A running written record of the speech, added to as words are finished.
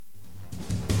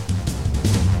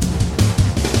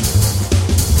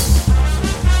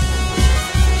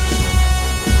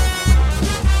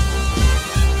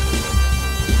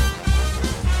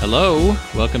Hello,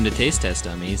 welcome to Taste Test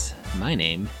Dummies. My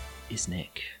name is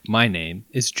Nick. My name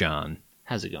is John.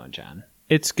 How's it going, John?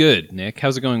 It's good, Nick.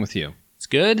 How's it going with you? It's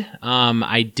good.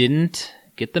 I didn't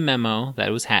get the memo that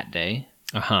it was Hat Day,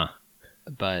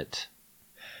 but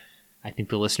I think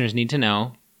the listeners need to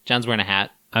know. John's wearing a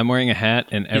hat. I'm wearing a hat,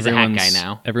 and He's a hat guy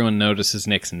now. Everyone notices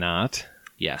Nick's not.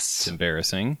 Yes. It's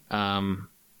embarrassing.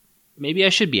 Maybe I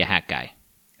should be a hat guy.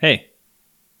 Hey.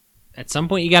 At some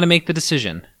point, you got to make the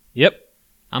decision. Yep.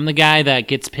 I'm the guy that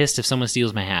gets pissed if someone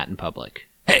steals my hat in public.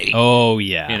 Hey! Oh,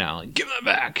 yeah. You know, like, give that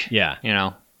back. Yeah. You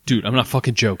know? Dude, I'm not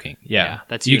fucking joking. Yeah.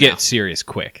 That's you you get now. serious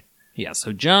quick. Yeah,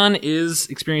 so John is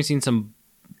experiencing some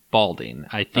balding,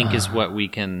 I think is what we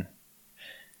can...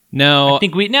 No.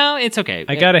 No, it's okay.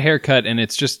 I got a haircut, and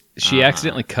it's just, she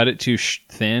accidentally cut it too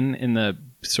thin in the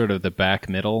sort of the back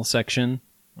middle section.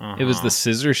 It was the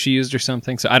scissors she used or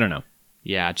something, so I don't know.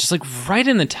 Yeah, just like right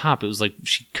in the top. It was like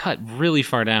she cut really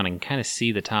far down and kind of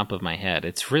see the top of my head.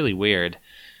 It's really weird.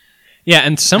 Yeah,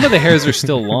 and some of the hairs are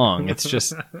still long. It's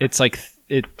just, it's like,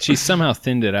 she somehow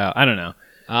thinned it out. I don't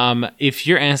know. If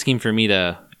you're asking for me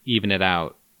to even it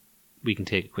out, we can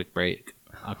take a quick break.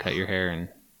 I'll cut your hair and...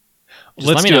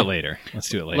 Let's do it later.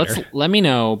 Let me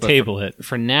know. But Table it.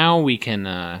 For now, we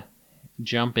can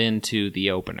jump into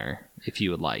the opener, if you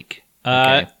would like.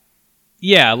 Okay?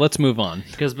 Yeah, let's move on.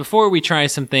 Because before we try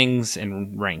some things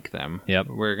and rank them, Yep.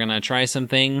 we're going to try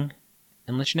something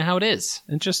and let you know how it is.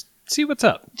 And just see what's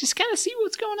up. Just kind of see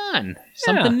what's going on.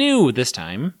 Something new this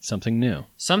time. Something new.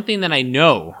 Something that I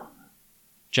know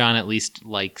John at least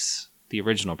likes the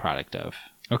original product of.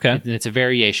 Okay. And it's a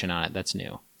variation on it that's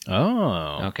new.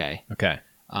 Oh. Okay.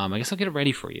 I guess I'll get it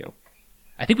ready for you.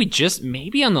 I think we just,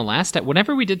 maybe on the last,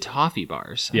 whenever we did toffee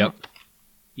bars. Yep.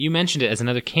 You mentioned it as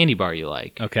another candy bar you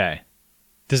like. Okay.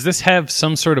 Does this have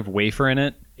some sort of wafer in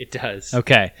it? It does.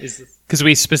 Okay. Because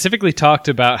we specifically talked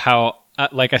about how,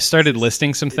 I started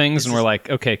listing some things, and we're like,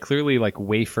 okay, clearly like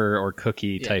wafer or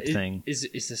cookie type thing. Is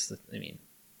this,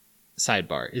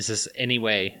 sidebar. Is this any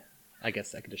way, I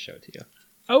guess I could just show it to you.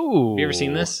 Oh. Have you ever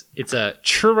seen this? It's a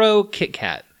churro Kit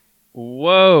Kat.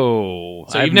 Whoa.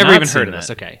 So you've never even heard of this.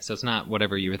 Okay, so it's not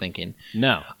whatever you were thinking.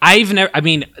 No.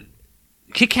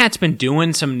 Kit Kat's been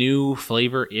doing some new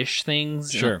flavor-ish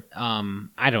things. Sure.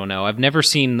 I don't know. I've never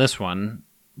seen this one,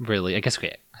 really. I guess,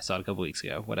 okay, I saw it a couple weeks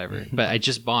ago, whatever. But I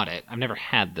just bought it. I've never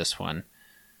had this one.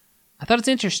 I thought it's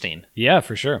interesting. Yeah,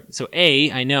 for sure. So,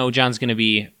 I know John's going to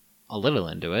be a little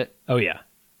into it. Oh, yeah.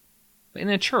 But in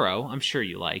a churro, I'm sure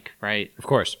you like, right? Of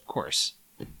course. Of course.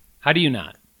 How do you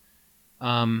not?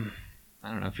 I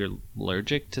don't know if you're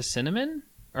allergic to cinnamon.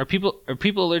 Are people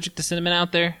allergic to cinnamon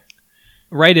out there?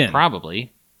 Right in.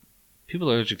 Probably.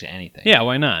 People are allergic to anything. Yeah,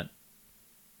 why not?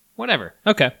 Whatever.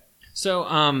 Okay. So,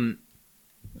 I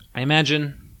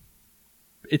imagine...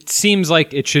 It seems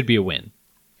like it should be a win.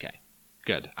 Okay,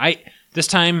 good. This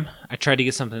time, I tried to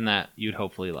get something that you'd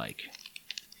hopefully like.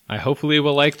 I hopefully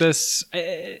will like this.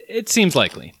 It seems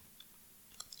likely.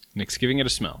 Nick's giving it a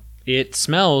smell. It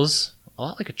smells a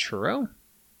lot like a churro.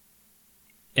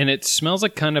 And it smells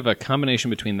like kind of a combination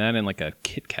between that and like a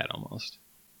Kit Kat almost.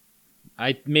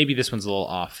 Maybe this one's a little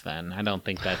off then. I don't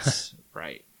think that's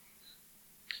right.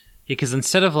 Yeah, because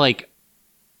instead of like...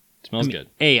 It smells good.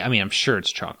 I'm sure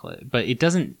it's chocolate, but it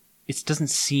doesn't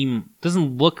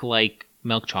look like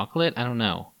milk chocolate. I don't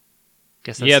know.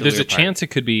 Guess that's there's a chance it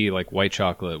could be like white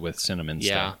chocolate with cinnamon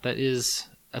stuff. Yeah,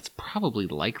 that's probably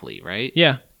likely, right?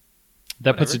 Yeah.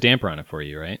 That puts a damper on it for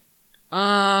you, right?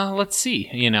 Let's see.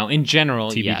 In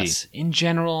general, TBD. yes. In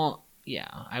general,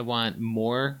 yeah. I want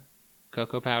more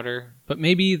cocoa powder. But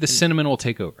maybe the cinnamon will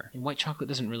take over. And white chocolate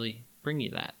doesn't really bring you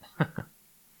that.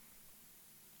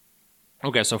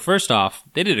 Okay, so first off,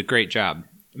 they did a great job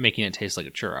making it taste like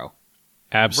a churro.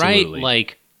 Absolutely. Right?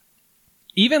 Like...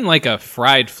 Even like a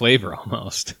fried flavor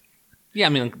almost. Yeah,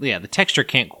 the texture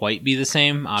can't quite be the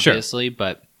same, obviously,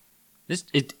 but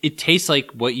it tastes like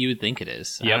what you would think it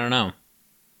is. Yep. I don't know.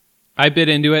 I bit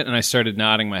into it and I started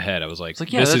nodding my head. I was like,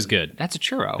 this is good. That's a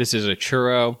churro. This is a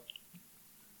churro.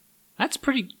 That's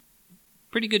pretty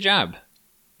good job.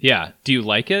 Yeah. Do you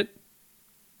like it?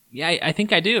 Yeah, I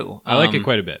think I do. I like it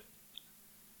quite a bit.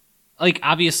 Like,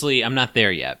 obviously, I'm not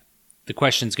there yet. The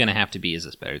question's going to have to be, is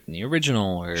this better than the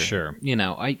original? Or, sure.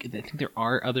 I think there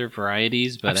are other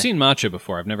varieties. But I've seen matcha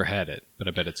before. I've never had it, but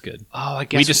I bet it's good. Oh, I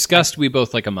guess. We discussed we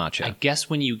both like a matcha. I guess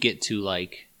when you get to,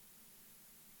 like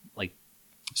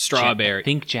strawberry. I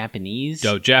think Japanese.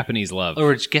 No, Japanese love.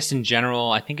 Or I guess in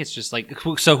general, I think it's just like...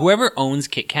 So whoever owns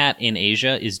Kit Kat in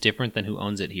Asia is different than who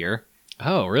owns it here.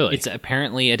 Oh, really? It's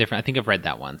apparently a different... I think I've read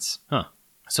that once. Huh.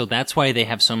 So that's why they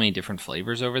have so many different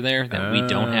flavors over there that we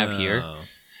don't have here.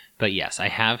 But yes, I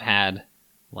have had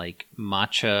like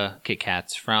matcha Kit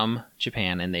Kats from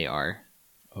Japan, and they are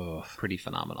pretty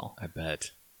phenomenal. I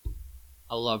bet.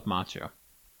 I love matcha.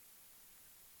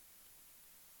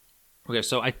 Okay,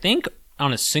 so I think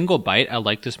on a single bite, I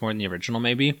like this more than the original,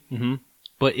 maybe. Mm-hmm.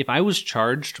 But if I was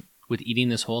charged with eating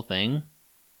this whole thing,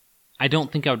 I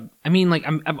don't think I would. I mean, like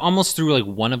I'm almost through like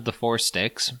one of the 4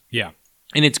 sticks. Yeah,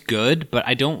 and it's good, but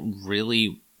I don't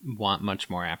really want much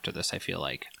more after this. I feel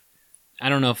like I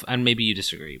don't know if, and maybe you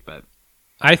disagree, but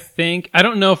I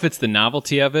don't know if it's the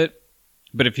novelty of it,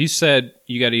 but if you said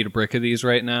you got to eat a brick of these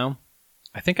right now,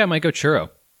 I think I might go churro.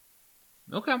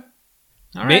 Okay.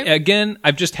 All right. Again,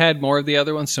 I've just had more of the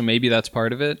other ones, so maybe that's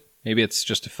part of it. Maybe it's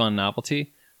just a fun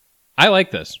novelty. I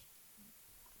like this.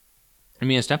 I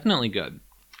mean, it's definitely good.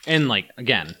 And like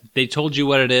again, they told you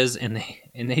what it is, and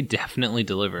they definitely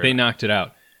deliver. They knocked it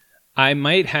out. I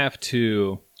might have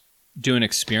to do an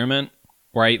experiment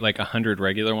where I eat like 100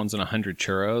 regular ones and 100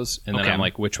 churros, and then I'm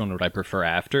like, which one would I prefer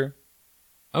after?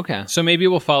 Okay. So maybe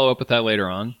we'll follow up with that later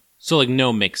on. So like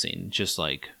no mixing, just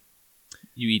like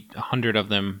you eat 100 of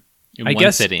them in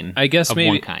one sitting. I guess of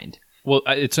maybe one kind. Well,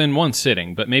 it's in one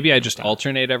sitting, but maybe I just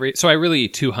alternate every. So I really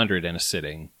eat 200 in a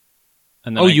sitting.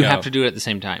 And then you have to do it at the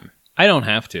same time. I don't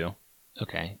have to.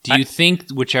 Okay. Do you think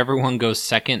whichever one goes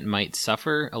second might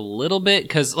suffer a little bit?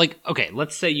 Because, like, okay,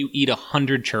 let's say you eat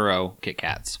 100 churro Kit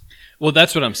Kats. Well,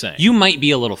 that's what I'm saying. You might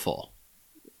be a little full.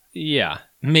 Yeah.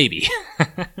 Maybe.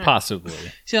 Possibly.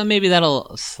 So maybe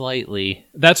that'll slightly...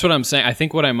 That's what I'm saying. I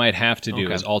think what I might have to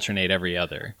do is alternate every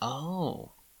other.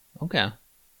 Oh. Okay.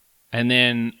 And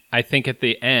then I think at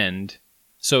the end,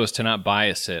 so as to not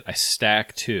bias it, I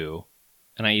stack 2,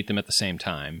 and I eat them at the same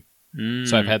time.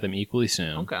 So I've had them equally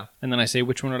soon. Okay. And then I say,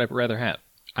 which one would I rather have?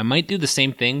 I might do the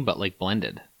same thing, but like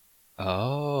blended.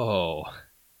 Oh.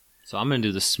 So I'm going to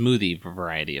do the smoothie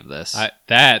variety of this.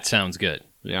 That sounds good.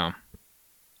 Yeah.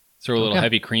 Throw a little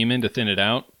heavy cream in to thin it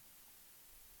out.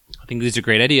 I think these are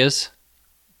great ideas.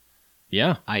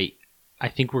 Yeah. I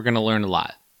think we're going to learn a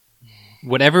lot.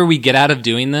 Whatever we get out of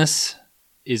doing this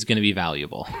is going to be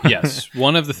valuable. Yes.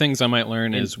 One of the things I might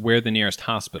learn is where the nearest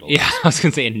hospital is. Yeah, I was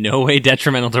going to say in no way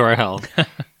detrimental to our health.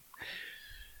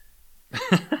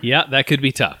 Yeah, that could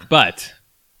be tough, but...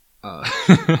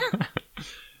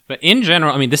 But in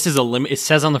general, I mean, this is it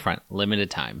says on the front,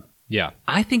 limited time. Yeah.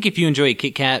 I think if you enjoy a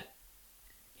Kit Kat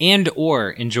and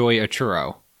or enjoy a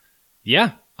churro...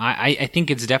 Yeah. I think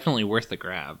it's definitely worth the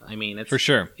grab. I mean, it's... For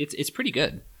sure. It's pretty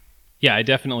good. Yeah, I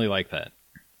definitely like that.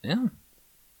 Yeah.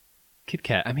 Kit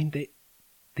Kat, I mean,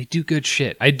 they do good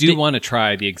shit. I do want to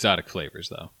try the exotic flavors,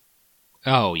 though.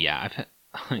 Oh, yeah.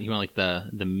 You want like the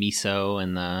miso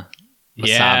and the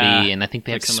wasabi, and I think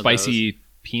they have like some spicy of those.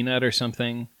 Peanut or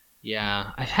something.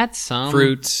 Yeah, I've had some.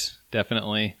 Fruits,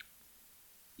 definitely.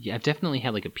 Yeah, I've definitely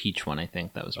had like a peach one, I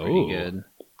think. That was pretty good.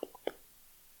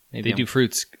 Maybe they do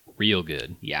fruits real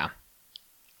good. Yeah,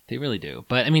 they really do.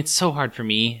 But, I mean, it's so hard for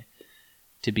me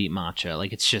to beat matcha.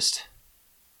 Like, it's just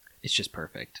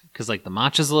perfect. Because, like, the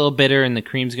matcha's a little bitter and the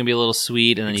cream's going to be a little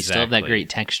sweet, and then you still have that great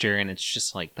texture, and it's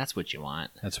just like, that's what you want.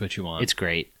 That's what you want. It's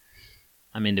great.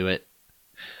 I'm into it.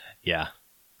 Yeah.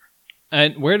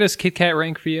 And where does Kit Kat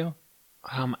rank for you?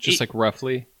 Like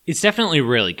roughly? It's definitely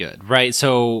really good, right?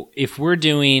 So if we're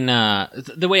doing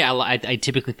the way I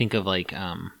typically think of like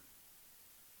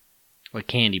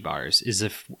candy bars is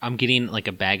if I'm getting like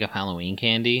a bag of Halloween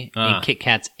candy and Kit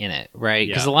Kat's in it, right?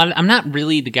 Because I'm not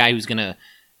really the guy who's gonna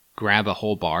grab a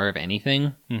whole bar of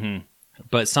anything,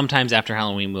 but sometimes after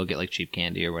Halloween we'll get like cheap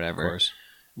candy or whatever. Of course.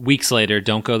 Weeks later,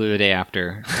 don't go there the day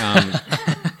after.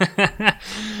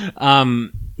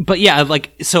 But yeah,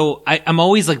 like, so I'm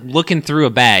always like looking through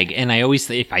a bag, and I always,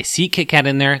 if I see Kit Kat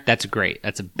in there, that's great.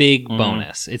 That's a big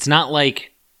bonus. It's not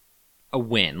like a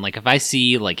win. Like if I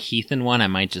see like Heath in one, I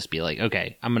might just be like,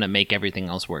 okay, I'm going to make everything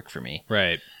else work for me.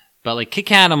 Right. But like Kit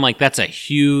Kat, I'm like, that's a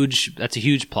huge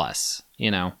plus, you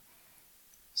know?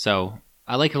 So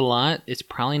I like it a lot. It's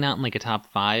probably not in like a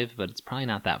top 5, but it's probably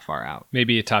not that far out.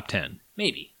 Maybe a top 10.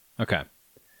 Maybe. Okay.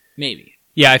 Maybe.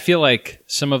 Yeah, I feel like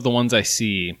some of the ones I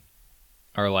see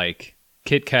are like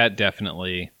Kit Kat,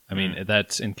 definitely. I mean,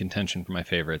 that's in contention for my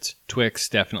favorites. Twix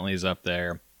definitely is up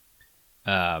there.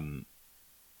 What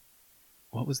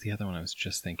was the other one I was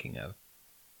just thinking of?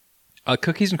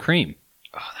 Cookies and cream.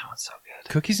 Oh, that one's so good.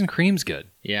 Cookies and cream's good.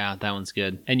 Yeah, that one's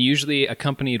good. And usually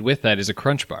accompanied with that is a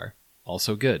Crunch Bar.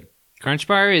 Also good. Crunch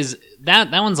Bar is... That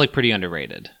one's like pretty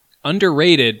underrated.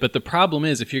 Underrated, but the problem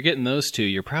is if you're getting those two,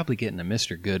 you're probably getting a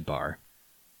Mr. Good bar.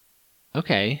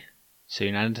 Okay. So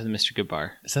you're not into the Mr. Good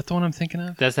bar. Is that the one I'm thinking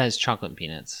of? That has chocolate and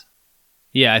peanuts.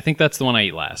 Yeah, I think that's the one I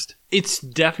eat last. It's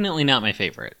definitely not my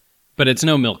favorite. But it's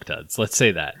no Milk Duds, let's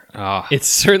say that. Oh. It's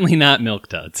certainly not Milk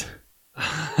Duds.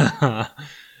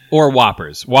 Or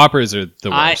Whoppers. Whoppers are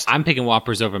the worst. I'm picking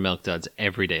Whoppers over Milk Duds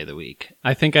every day of the week.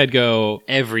 I think I'd go...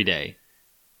 Every day.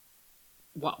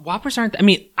 Whoppers aren't... I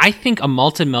mean, I think a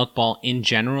malted milk ball in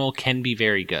general can be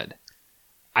very good.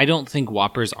 I don't think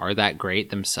Whoppers are that great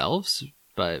themselves,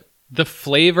 but... The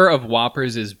flavor of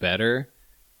Whoppers is better,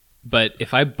 but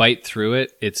if I bite through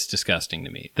it, it's disgusting to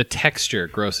me. The texture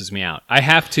grosses me out. I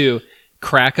have to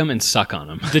crack them and suck on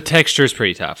them. The texture is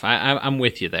pretty tough. I'm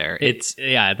with you there.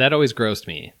 Yeah, that always grossed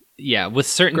me. Yeah, with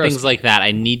certain things like that,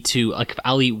 I need to... Like,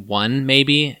 I'll eat one,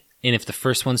 maybe, and if the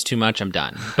first one's too much, I'm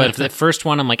done. But if the first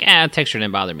one, I'm like, texture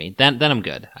didn't bother me, then I'm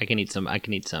good. I can eat some...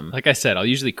 Like I said, I'll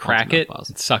usually crack it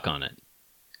and suck on it.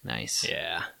 Nice.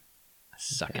 Yeah.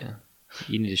 Suck it.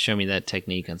 You need to show me that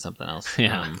technique on something else.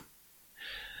 Yeah.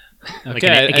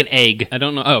 Okay, like an egg. I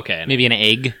don't know. Oh, okay. Maybe an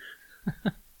egg.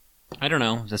 I don't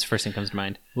know. That's the first thing that comes to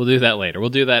mind. We'll do that later. We'll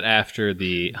do that after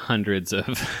the hundreds of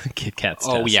Kit Kats.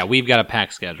 Oh, yeah. We've got a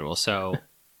packed schedule. So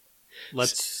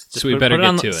let's... So we better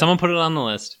get to it. Someone put it on the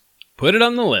list. Put it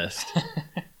on the list.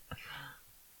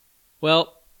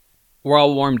 Well, we're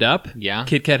all warmed up. Yeah.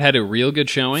 Kit Kat had a real good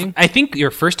showing. I think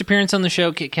your first appearance on the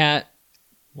show, Kit Kat.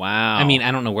 Wow. I mean,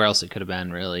 I don't know where else it could have been,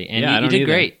 really. And yeah, you did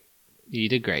great. You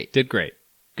did great. Did great.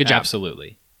 Good job.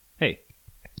 Absolutely. Hey.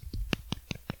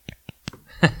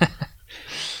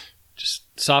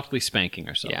 Just softly spanking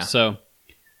ourselves. Yeah. So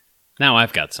now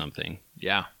I've got something.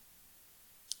 Yeah.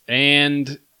 And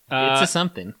it's a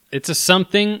something. It's a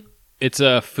something. It's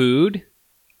a food.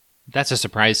 That's a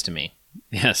surprise to me.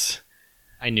 Yes.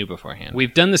 I knew beforehand.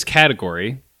 We've done this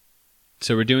category,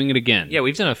 so we're doing it again. Yeah,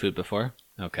 we've done a food before.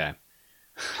 Okay.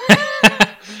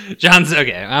 John's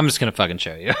okay. I'm just gonna fucking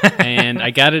show you. And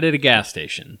I got it at a gas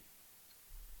station.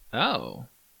 Oh.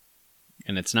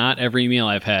 And it's not every meal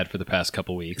I've had for the past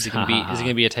couple weeks. Is it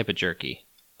gonna be a type of jerky?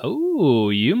 Oh,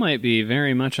 you might be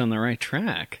very much on the right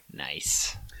track.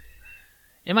 Nice.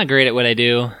 Am I great at what I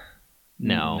do?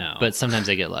 No. But sometimes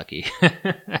I get lucky.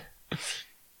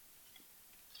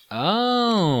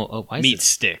 Why is Meat it?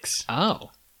 sticks.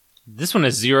 Oh. This one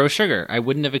has 0 sugar. I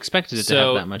wouldn't have expected it to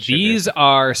have that much sugar. These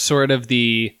are sort of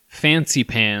the fancy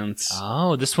pants.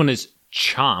 Oh, this one is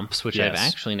Chomps, which I've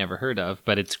actually never heard of,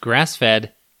 but it's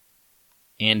grass-fed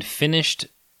and finished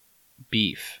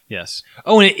beef. Yes.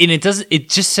 Oh, and it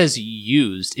just says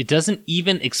used. It doesn't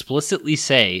even explicitly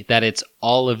say that it's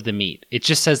all of the meat. It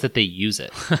just says that they use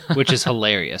it, which is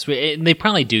hilarious. They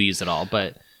probably do use it all,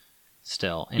 but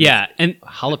still. And and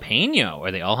jalapeno.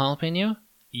 Are they all jalapeno?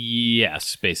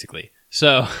 Yes, basically.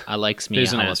 So I like me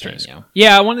there's a an jalapeno. asterisk.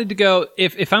 Yeah, I wanted to go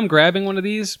if I'm grabbing one of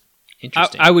these,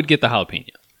 I would get the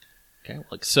jalapeno. Okay.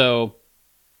 So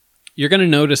you're going to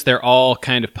notice they're all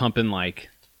kind of pumping like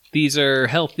these are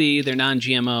healthy, they're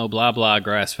non-GMO, blah blah,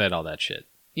 grass-fed, all that shit.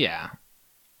 Yeah.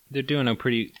 They're doing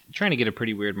trying to get a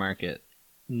pretty weird market.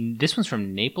 This one's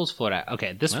from Naples, Florida.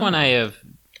 Okay, this one I have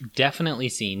definitely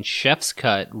seen Chef's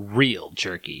Cut real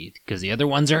jerky because the other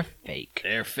ones are fake.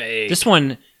 They're fake. This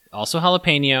one also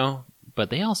jalapeno, but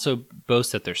they also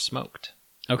boast that they're smoked.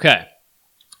 Okay.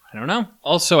 I don't know.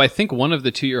 Also, I think one of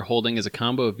the two you're holding is a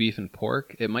combo of beef and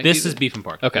pork. It might. This is beef and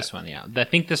pork. Okay. This one, yeah. I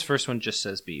think this first one just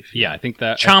says beef. Yeah, I think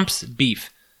that Chomps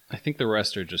beef. I think the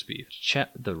rest are just beef.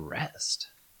 The rest.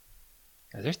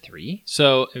 Are there 3?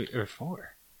 So or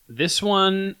 4? This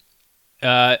one,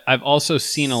 I've also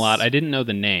seen a lot. I didn't know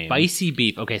the name. Spicy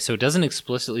beef. Okay, so it doesn't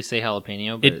explicitly say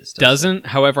jalapeno, but it doesn't.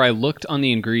 However, I looked on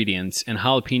the ingredients, and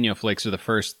jalapeno flakes are the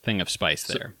first thing of spice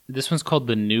there. This one's called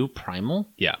the New Primal?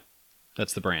 Yeah,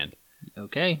 that's the brand.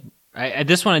 Okay.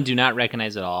 This one I do not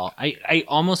recognize at all. I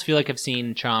almost feel like I've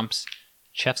seen Chomps.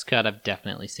 Chef's Cut I've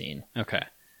definitely seen. Okay.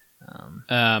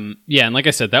 Yeah, and like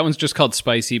I said, that one's just called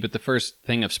spicy, but the first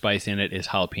thing of spice in it is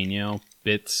jalapeno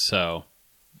bits, so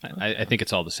I think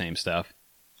it's all the same stuff.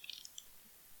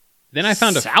 Then I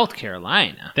found South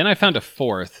Carolina. Then I found a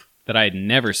fourth that I had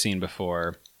never seen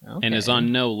before and is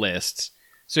on no lists.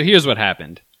 So here's what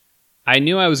happened. I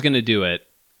knew I was going to do it.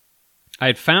 I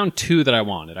had found 2 that I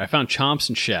wanted. I found Chomps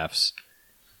and Chef's.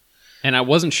 And I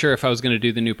wasn't sure if I was going to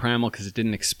do the New Primal because it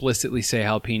didn't explicitly say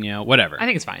jalapeno. Whatever. I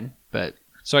think it's fine, but...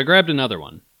 So I grabbed another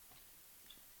one.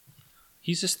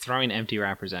 He's just throwing empty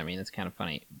wrappers at me. That's kind of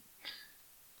funny.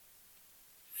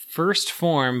 First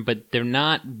form, but they're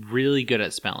not really good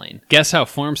at spelling. Guess how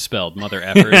form spelled, mother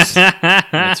effers.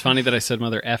 And it's funny that I said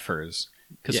mother effers.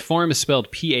 Because form is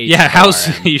spelled P-H. Yeah,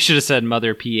 you should have said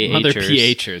mother P-H-ers. Mother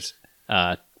P-H'ers.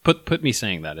 Put me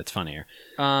saying that. It's funnier.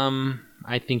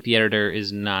 I think the editor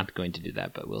is not going to do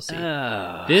that, but we'll see.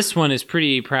 This one is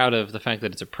pretty proud of the fact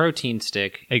that it's a protein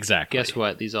stick. Exactly. Guess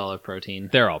what? These all are protein.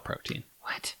 They're all protein.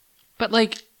 What? But,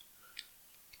 like,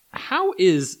 how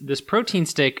is this protein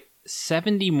stick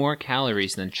 70 more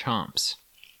calories than Chomps.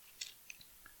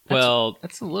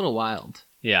 That's a little wild.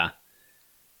 Yeah.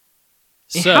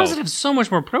 So, how does it have so much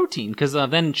more protein? Because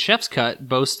then Chef's Cut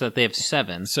boasts that they have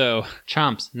 7. So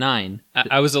Chomps 9.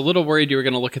 I was a little worried you were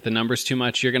going to look at the numbers too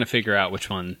much. You're going to figure out which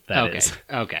one that is.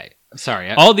 Okay.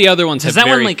 Sorry. All the other ones does that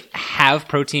one have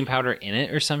protein powder in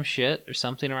it or some shit or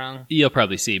something wrong? You'll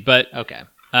probably see, but okay.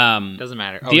 Doesn't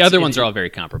matter. The other ones are all very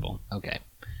comparable. Okay.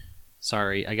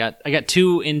 Sorry, I got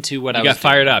too into what I was. You got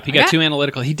fired up. He got too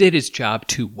analytical. He did his job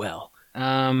too well.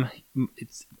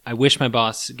 I wish my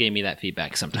boss gave me that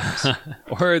feedback sometimes.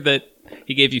 Or that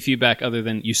he gave you feedback other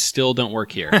than you still don't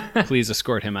work here. Please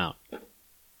escort him out.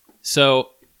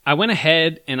 So I went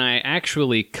ahead and I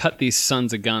actually cut these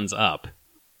sons of guns up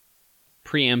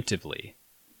preemptively.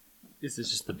 This is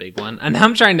just the big one. And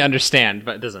I'm trying to understand,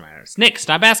 but it doesn't matter. Nick,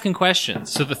 stop asking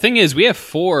questions. So the thing is, we have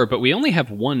 4, but we only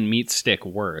have 1 meat stick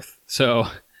worth. So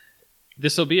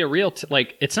this will be a real...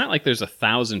 it's not like there's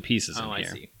 1,000 pieces in here. I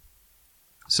see.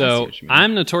 So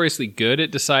I'm notoriously good at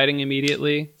deciding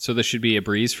immediately, so this should be a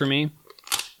breeze for me.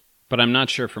 But I'm not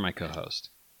sure for my co-host.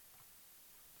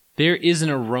 There is an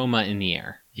aroma in the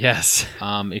air. Yes.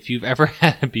 If you've ever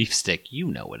had a beef stick, you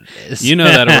know what it is. You know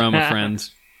that aroma,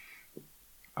 friends.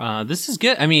 This is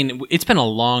good. I mean, it's been a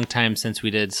long time since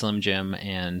we did Slim Jim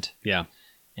and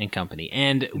company.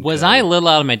 And was I a little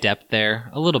out of my depth there?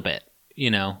 A little bit.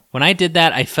 You know, when I did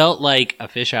that, I felt like a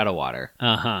fish out of water.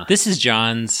 Uh-huh. This is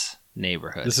John's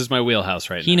neighborhood. This is my wheelhouse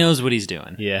right now. He knows what he's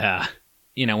doing. Yeah.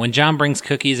 You know, when John brings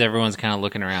cookies, everyone's kind of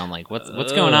looking around like, what's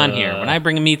going on here? When I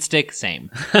bring a meat stick,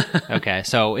 same. Okay,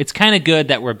 so it's kind of good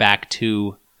that we're back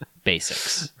to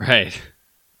basics. Right.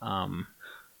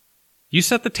 You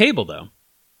set the table, though.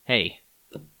 Hey,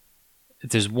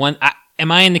 if there's one...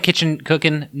 am I in the kitchen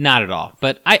cooking? Not at all.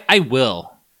 But I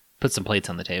will put some plates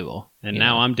on the table. And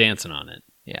now I'm dancing on it.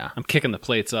 Yeah. I'm kicking the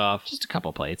plates off. Just a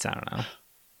couple plates, I don't know.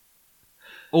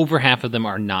 Over half of them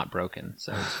are not broken,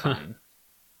 so it's fine.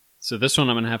 So this one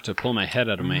I'm going to have to pull my head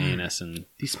out of my anus and...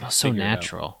 These smell so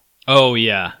natural. Oh,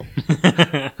 yeah.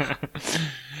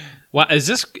 Wow, is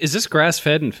this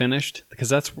grass-fed and finished? Because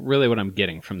that's really what I'm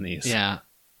getting from these. Yeah.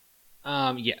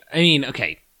 Yeah. I mean,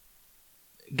 okay.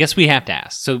 Guess we have to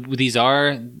ask. So these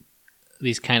are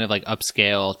these kind of like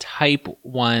upscale type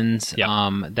ones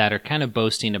that are kind of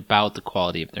boasting about the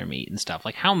quality of their meat and stuff.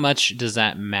 Like, how much does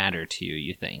that matter to you,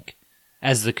 you think,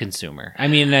 as the consumer? I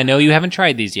mean, I know you haven't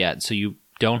tried these yet, so you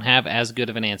don't have as good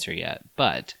of an answer yet,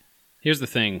 but... Here's the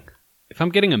thing. If I'm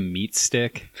getting a meat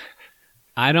stick,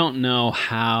 I don't know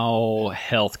how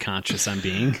health conscious I'm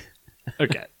being.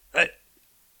 Okay.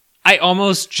 I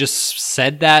almost just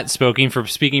said that, speaking for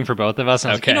both of us.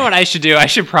 I was like, you know what I should do? I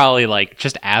should probably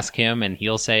just ask him and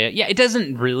he'll say it. Yeah, it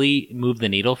doesn't really move the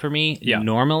needle for me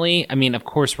normally. I mean, of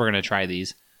course we're going to try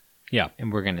these. Yeah.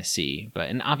 And we're going to see.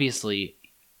 And obviously,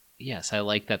 yes, I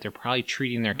like that they're probably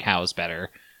treating their cows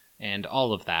better and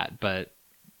all of that, but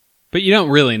you don't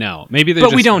really know. Maybe they're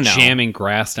just jamming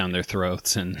grass down their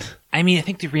throats. And I mean, I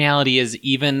think the reality is,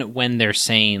 even when they're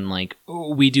saying like,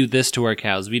 oh, we do this to our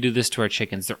cows, we do this to our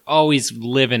chickens, they're always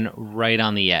living right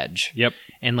on the edge. Yep.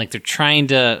 And like they're trying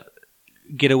to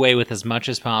get away with as much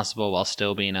as possible while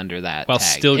still being under that while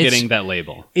tag. Still getting that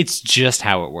label. It's just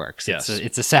how it works. Yes.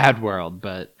 It's a sad world,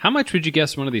 but... How much would you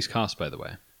guess one of these cost, by the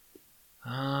way?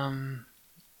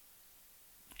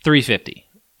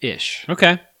 $350-ish.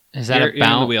 Okay. Is that you're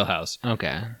about in the wheelhouse?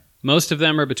 Okay. Most of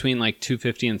them are between like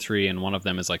 $250 and $300, and one of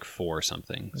them is like $4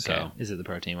 something. Okay. So is it the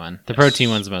protein one? The protein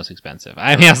one's the most expensive.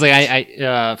 I mean, I was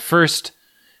like, first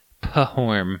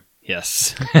Pahorm.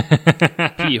 Yes.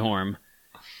 Pehorm.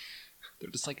 They're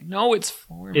just like, no, it's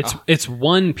form. It's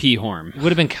one Pehorm. It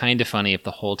would have been kind of funny if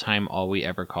the whole time all we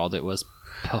ever called it was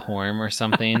Pahorm or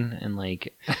something, and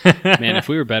like, man, if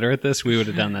we were better at this, we would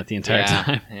have done that the entire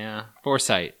time. Yeah,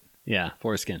 foresight. Yeah,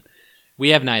 foreskin. We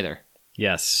have neither.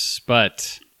 Yes,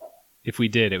 but if we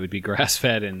did, it would be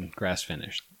grass-fed and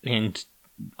grass-finished. And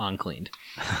uncleaned.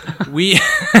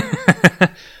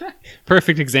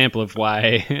 Perfect example of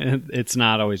why it's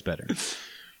not always better.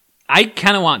 I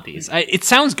kind of want these. It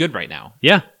sounds good right now.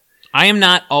 Yeah. I am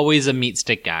not always a meat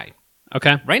stick guy.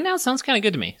 Okay. Right now, it sounds kind of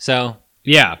good to me. So,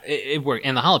 yeah. It worked.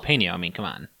 And the jalapeno, I mean, come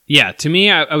on. Yeah, to me,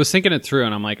 I was thinking it through,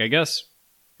 and I'm like, I guess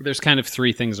there's kind of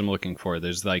 3 things I'm looking for.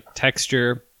 There's like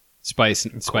texture,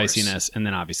 spiciness, and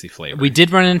then obviously flavor. We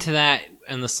did run into that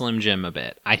in the Slim Jim a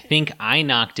bit. I think I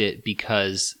knocked it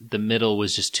because the middle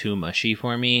was just too mushy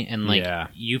for me, and like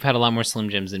you've had a lot more Slim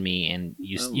Jims than me, and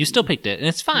you still picked it, and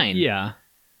it's fine. Yeah,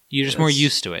 you're just more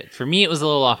used to it. For me, it was a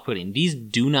little off-putting. These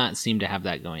do not seem to have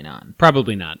that going on.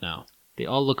 Probably not. No, They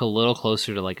all look a little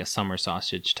closer to like a summer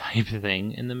sausage type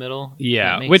thing in the middle.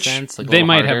 Yeah, That makes which sense. Like, a they little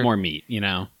might harder. have more meat, you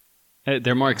know.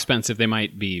 They're more expensive. They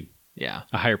might be Yeah.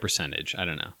 a higher percentage. I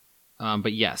don't know.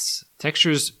 But yes,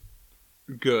 texture's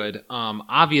good.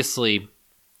 Obviously,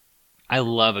 I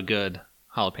love a good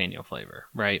jalapeno flavor,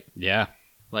 right? Yeah.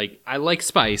 Like, I like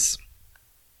spice,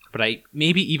 but I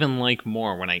maybe even like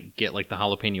more when I get like the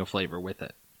jalapeno flavor with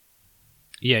it.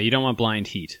 Yeah, you don't want blind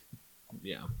heat.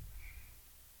 Yeah.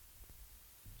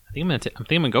 I think I'm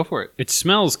gonna go for it. It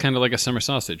smells kind of like a summer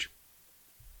sausage.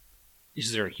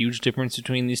 Is there a huge difference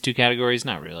between these two categories?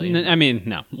 Not really. I mean,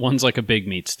 no. One's like a big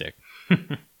meat stick.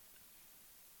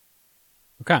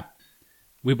 Okay.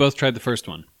 We both tried the first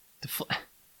one.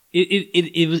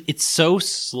 It's so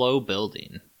slow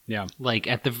building. Yeah. Like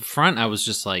at the front, I was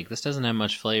just like, this doesn't have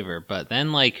much flavor, but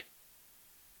then like,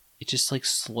 it just like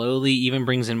slowly even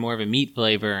brings in more of a meat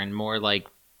flavor and more like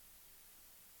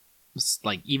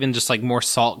even just like more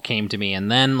salt came to me,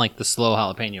 and then like the slow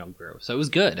jalapeno grew. So it was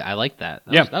good. I liked that.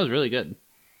 That was really good.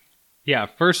 Yeah.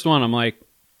 First one, I'm like,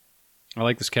 I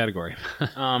like this category.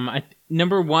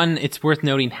 Number one, it's worth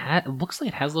noting. It looks like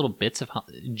it has little bits of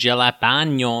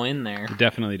jalapeno in there. It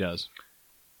definitely does.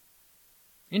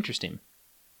 Interesting.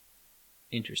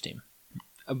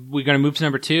 We're gonna move to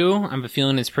number two. I have a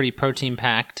feeling it's pretty protein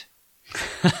packed.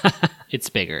 It's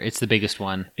bigger. It's the biggest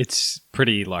one. It's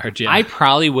pretty large. Yeah. I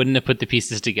probably wouldn't have put the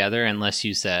pieces together unless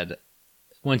you said,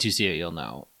 once you see it, you'll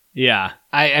know. Yeah.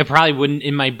 I probably wouldn't.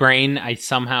 In my brain, I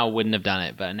somehow wouldn't have done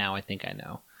it, but now I think I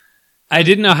know. I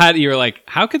didn't know how you were like,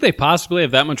 how could they possibly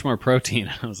have that much more protein?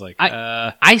 I was like,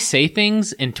 I say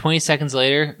things, and 20 seconds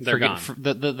later, They're gone.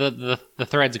 The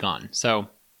thread's gone. So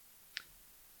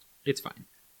it's fine.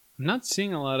 I'm not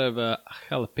seeing a lot of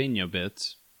jalapeno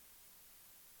bits.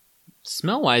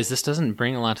 Smell wise, this doesn't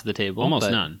bring a lot to the table. Almost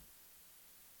but none.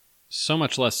 So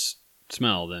much less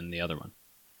smell than the other one.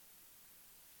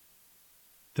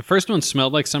 The first one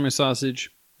smelled like summer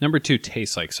sausage. Number two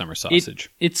tastes like summer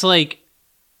sausage. It's like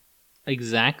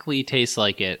exactly tastes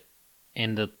like it,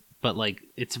 but like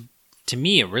it's to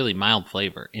me a really mild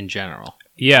flavor in general.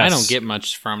 Yes. I don't get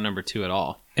much from number two at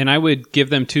all. And I would give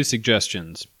them two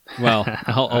suggestions. Well,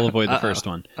 I'll avoid the first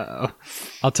one. Uh-oh.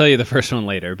 I'll tell you the first one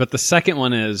later. But the second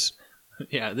one is...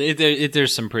 Yeah,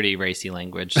 there's some pretty racy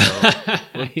language. So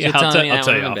yeah, I'll tell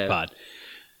you off pod.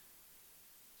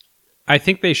 I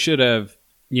think they should have,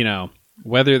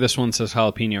 whether this one says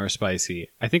jalapeno or spicy,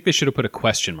 I think they should have put a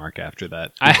question mark after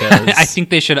that. I think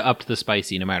they should have upped the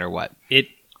spicy no matter what.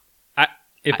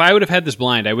 If I would have had this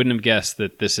blind, I wouldn't have guessed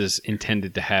that this is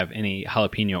intended to have any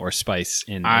jalapeno or spice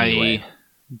in any way. I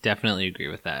definitely agree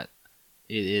with that.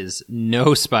 It is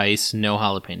no spice, no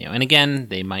jalapeno. And again,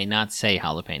 they might not say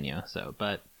jalapeno,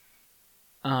 but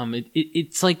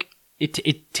it's like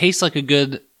it tastes like a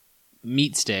good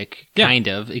meat stick, kind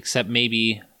of, except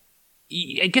maybe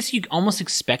I guess you almost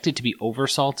expect it to be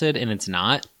oversalted, and it's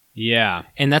not. Yeah.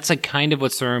 And that's like kind of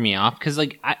what's throwing me off, because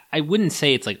like I wouldn't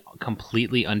say it's like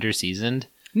completely underseasoned.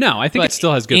 No, I think it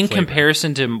still has good in flavor.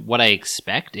 comparison to what I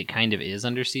expect, it kind of is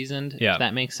underseasoned. Yeah. If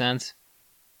that makes sense.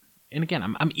 And again,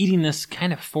 I'm eating this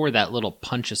kind of for that little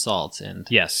punch of salt, and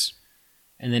yes,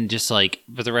 and then just like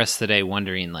for the rest of the day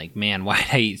wondering, like, man, why did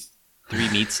I eat 3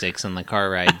 meat sticks on the car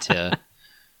ride to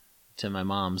my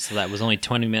mom's? So that was only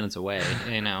 20 minutes away.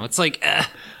 It's like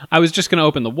I was just gonna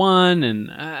open the one,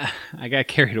 and I got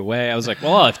carried away. I was like,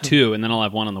 well, I'll have 2, and then I'll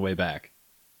have 1 on the way back.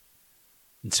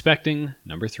 Inspecting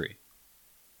number 3.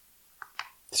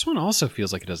 This one also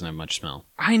feels like it doesn't have much smell.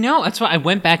 I know. That's why I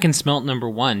went back and smelt number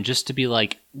 1 just to be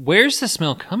like, where's the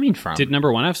smell coming from? Did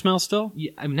number 1 have smell still?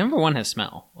 Yeah, number 1 has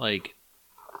smell. Like,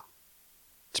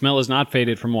 smell is not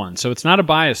faded from 1, so it's not a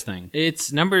bias thing.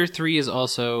 It's number 3 is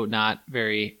also not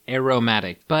very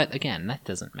aromatic, but again, that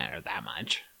doesn't matter that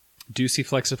much. Do see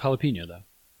flecks of jalapeno though.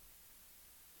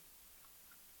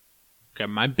 Okay,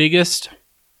 my biggest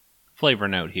flavor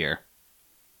note here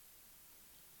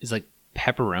is like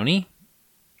pepperoni.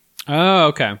 Oh,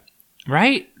 okay.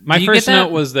 Right? My first note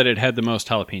was that it had the most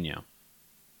jalapeno.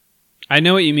 I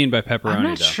know what you mean by pepperoni, I'm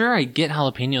not though. sure I get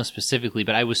jalapeno specifically,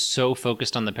 but I was so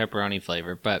focused on the pepperoni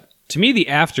flavor. But to me, the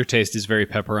aftertaste is very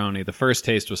pepperoni. The first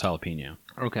taste was jalapeno.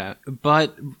 Okay,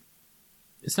 but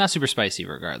it's not super spicy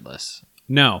regardless.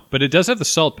 No, but it does have the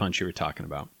salt punch you were talking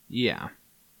about. Yeah.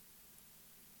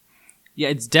 Yeah,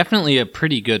 it's definitely a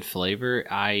pretty good flavor.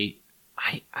 I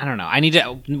don't know. I need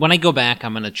to, when I go back,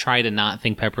 I'm going to try to not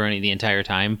think pepperoni the entire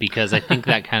time, because I think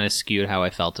that kind of skewed how I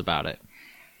felt about it.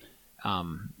 I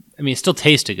mean, it still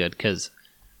tasted good, because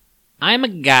I'm a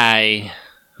guy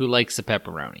who likes a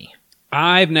pepperoni.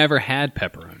 I've never had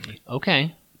pepperoni.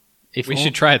 Okay. We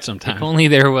should try it sometime. If only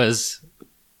there was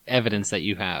evidence that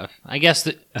you have. I guess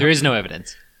there is no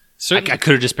evidence. Certainly, I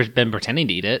could have just been pretending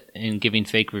to eat it and giving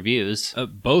fake reviews.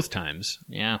 both times.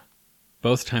 Yeah.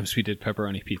 Both times we did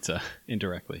pepperoni pizza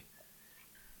indirectly.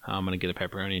 I'm going to get a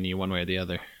pepperoni and you one way or the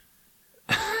other.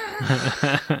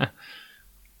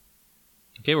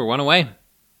 Okay, we're one away.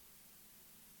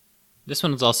 This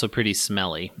one's also pretty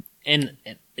smelly. And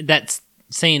that's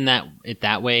saying that it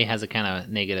that way has a kind of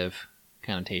negative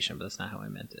connotation, but that's not how I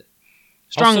meant it.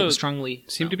 Strongly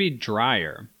Seem to be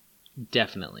drier.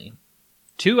 Definitely.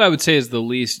 2, I would say, is the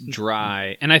least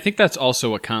dry, and I think that's also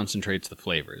what concentrates the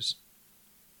flavors.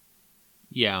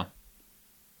 Yeah.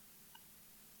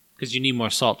 Because you need more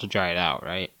salt to dry it out,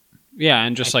 right? Yeah,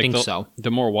 and just I like think so.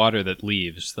 the more water that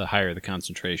leaves, the higher the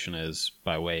concentration is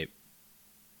by weight.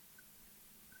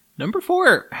 Number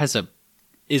 4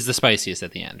 is the spiciest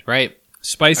at the end, right?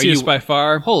 Spiciest by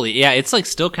far. Holy, yeah, it's like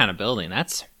still kind of building.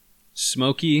 That's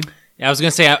Smoky. I was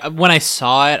gonna say when I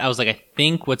saw it, I was like, I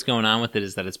think what's going on with it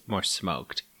is that it's more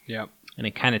smoked, Yep. and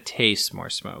it kind of tastes more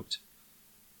smoked.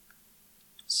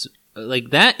 So, like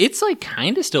that, it's like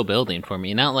kind of still building for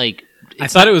me. Not like I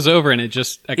thought it was over, and I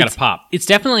got a pop. It's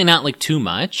definitely not like too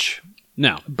much,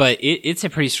 No, but it's a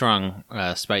pretty strong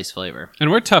spice flavor. and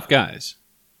we're tough guys.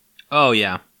 Oh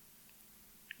yeah,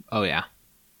 oh yeah.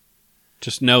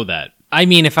 Just know that. I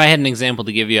mean, if I had an example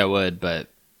to give you, I would, but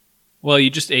Well,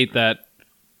 you just ate that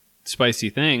spicy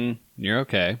thing. You're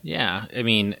okay. yeah, I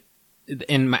mean,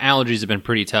 and my allergies have been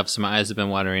pretty tough, so my eyes have been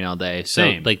watering all day. So,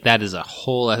 Same. like, that is a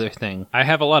whole other thing. I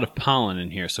have a lot of pollen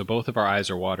in here, so both of our eyes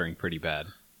are watering pretty bad.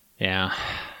 Yeah.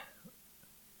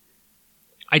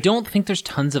 I don't think there's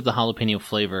tons of the jalapeno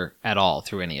flavor at all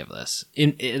through any of this.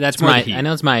 That's more my. the heat. I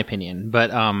know it's my opinion, but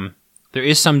there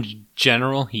is some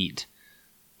general heat,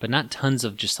 but not tons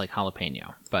of just like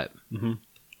jalapeno. But Mhm.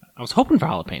 I was hoping for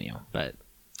jalapeno, but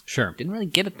Sure. didn't really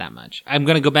get it that much. I'm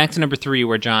going to go back to number 3,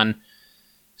 where John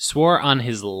swore on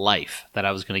his life that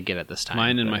I was going to get it this time.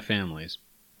 Mine and my family's.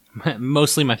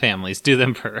 Mostly my family's. Do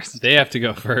them first. They have to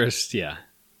go first, yeah.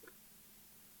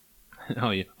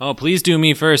 Oh, please do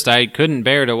me first. I couldn't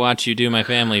bear to watch you do my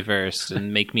family first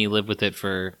and make me live with it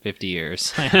for 50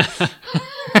 years.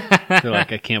 They're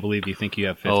like, I can't believe you think you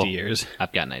have 50 years.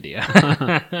 I've got an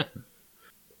idea.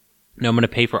 No, I'm going to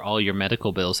pay for all your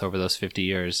medical bills over those 50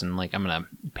 years. And like, I'm going to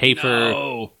pay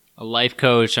for a life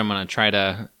coach. I'm going to try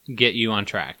to get you on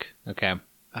track. Okay.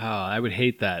 Oh, I would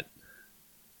hate that.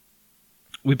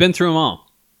 We've been through them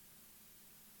all.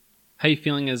 How you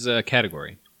feeling as a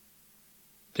category?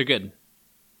 They're good.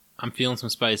 I'm feeling some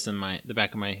spice in the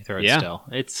back of my throat still.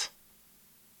 It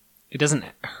doesn't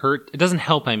hurt. It doesn't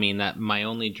help, I mean, that my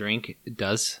only drink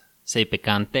does say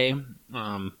picante.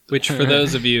 Which, for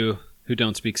those of you who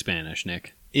don't speak Spanish,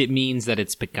 Nick. It means that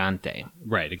it's picante.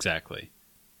 Right, exactly.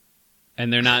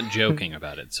 And they're not joking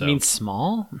about it. So It means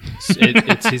small?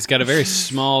 he's got a very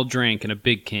small drink in a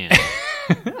big can.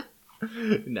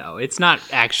 No, it's not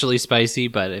actually spicy,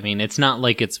 but I mean, it's not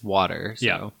like it's water. So.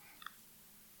 Yeah.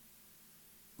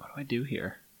 What do I do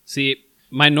here? See,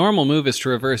 my normal move is to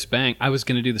reverse bang. I was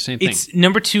going to do the same thing.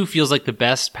 Number 2 feels like the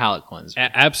best palate cleanser.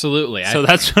 Absolutely. So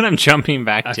that's what I'm jumping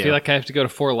back to. I feel like I have to go to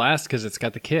 4 last because it's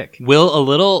got the kick. Will a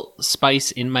little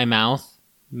spice in my mouth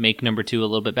make number 2 a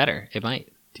little bit better? It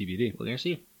might. TBD. We're going to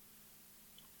see.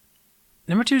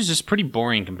 Number 2 is just pretty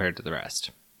boring compared to the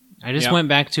rest. I just Yeah. went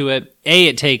back to it.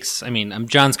 It takes,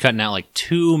 John's cutting out like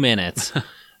 2 minutes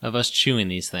of us chewing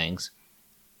these things.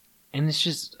 And it's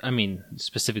just,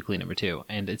 specifically number 2.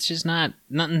 And it's just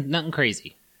nothing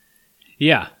crazy.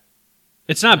 Yeah.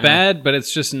 It's not bad, but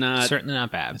it's just not... Certainly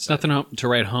not bad. It's nothing to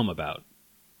write home about.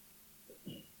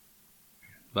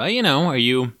 But,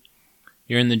 you're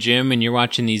in the gym and you're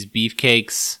watching these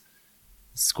beefcakes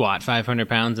squat 500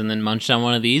 pounds and then munch on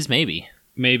one of these? Maybe.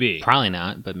 Maybe. Probably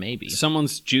not, but maybe.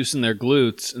 Someone's juicing their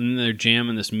glutes and then they're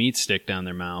jamming this meat stick down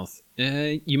their mouth.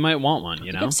 You might want one,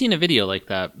 you know? I've seen a video like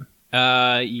that.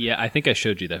 Yeah, I think I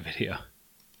showed you that video.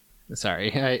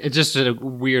 Sorry. It's just a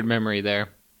weird memory there.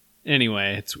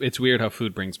 Anyway, it's weird how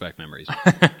food brings back memories.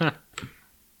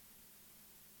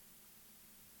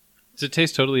 Does it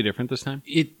taste totally different this time?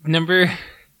 Number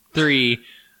 3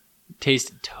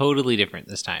 tastes totally different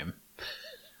this time.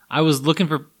 I was looking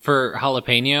for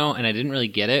jalapeno and I didn't really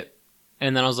get it.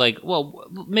 And then I was like, well,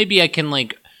 maybe I can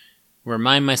like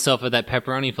remind myself of that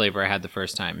pepperoni flavor I had the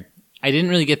first time. I didn't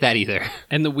really get that either.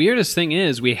 And the weirdest thing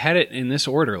is we had it in this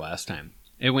order last time.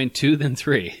 It went 2, then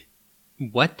 3.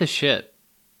 What the shit?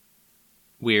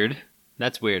 Weird.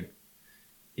 That's weird.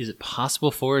 Is it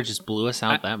possible 4 just blew us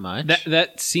out that much?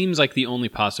 That seems like the only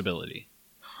possibility.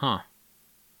 Huh.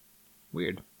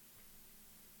 Weird.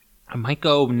 I might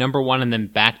go number 1 and then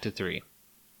back to 3.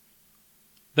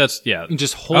 That's yeah.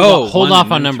 Just hold one off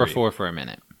and on then number 3. 4 for a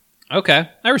minute. Okay,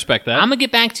 I respect that. I'm gonna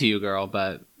get back to you, girl,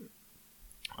 but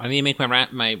I need to make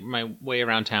my way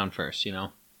around town first. You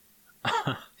know,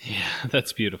 Yeah,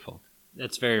 that's beautiful.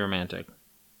 that's very romantic.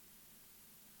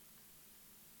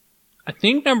 I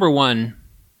think number 1,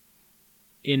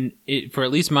 for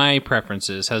at least my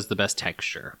preferences, has the best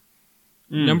texture.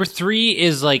 Number 3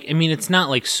 is like, I mean, it's not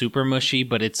like super mushy,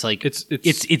 but it's like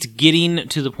it's getting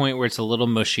to the point where it's a little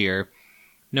mushier.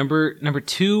 Number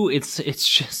 2, it's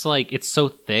just like it's so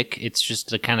thick, it's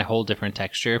just a kind of whole different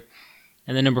texture.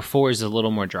 And then number 4 is a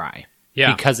little more dry.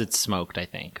 Yeah, Because it's smoked, I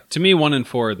think. to me, 1 and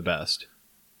 4 are the best.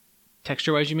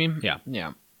 Texture wise, you mean? Yeah.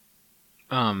 Yeah.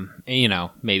 And you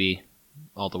know, maybe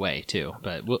all the way too,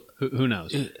 but Who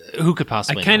knows? who could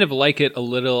possibly I kind know? of like it a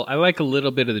little. I like a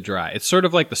little bit of the dry. It's sort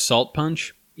of like the salt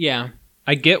punch. Yeah.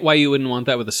 I get why you wouldn't want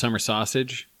that with a summer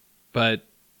sausage, but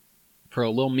for a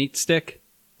little meat stick,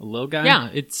 a little guy. Yeah,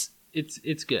 it's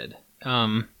good.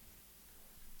 So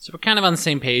we're kind of on the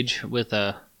same page with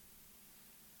the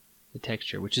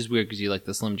texture, which is weird because you like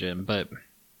the Slim Jim, but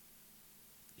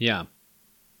Yeah.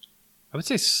 I would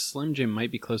say Slim Jim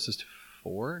might be closest to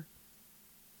 4.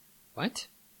 what?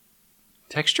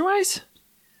 Texture wise?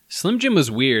 Slim Jim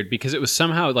was weird because it was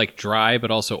somehow like dry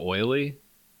but also oily.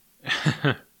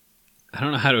 I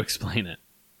don't know how to explain it.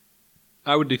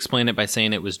 I would explain it by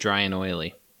saying it was dry and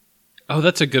oily. Oh,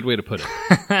 that's a good way to put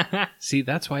it. See,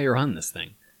 that's why you're on this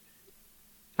thing.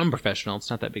 I'm professional. It's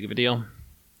not that big of a deal.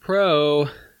 Pro.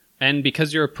 And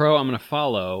because you're a pro, I'm going to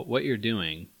follow what you're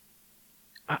doing.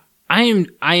 I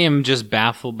am just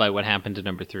baffled by what happened to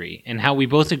number 3 and how we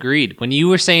both agreed. When you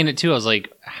were saying it too, I was like,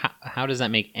 how does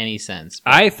that make any sense?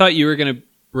 But I thought you were going to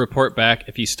report back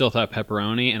if you still thought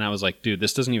pepperoni, and I was like, dude,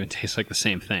 this doesn't even taste like the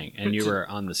same thing. And you were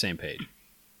on the same page.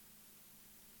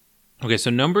 okay, so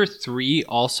number 3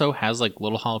 also has like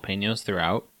little jalapenos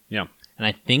throughout. Yeah. And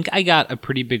I think I got a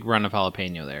pretty big run of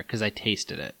jalapeno there because I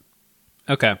tasted it.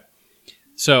 Okay.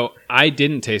 So I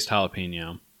didn't taste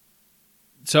jalapeno.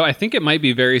 So I think it might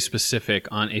be very specific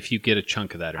on if you get a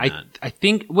chunk of that or not. I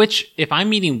think, which if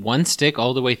I'm eating one stick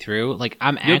all the way through, like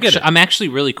I'm get it. actually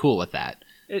really cool with that.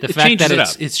 It The fact changes that it up.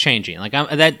 it's changing, like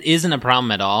that isn't a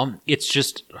problem at all. It's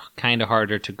just kind of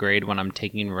harder to grade when I'm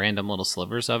taking random little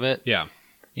slivers of it Yeah.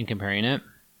 and comparing it.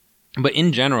 But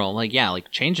in general, like yeah,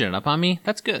 like changing it up on me,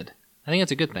 that's good. I think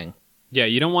it's a good thing. Yeah,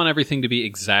 you don't want everything to be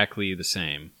exactly the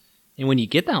same. And when you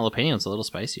get the jalapeno, it's a little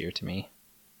spicier to me.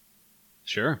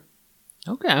 Sure.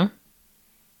 Okay.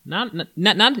 Not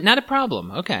a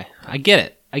problem. Okay. I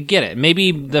get it.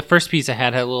 Maybe the first piece I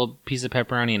had a little piece of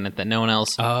pepperoni in it that no one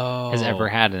else has ever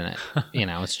had in it. You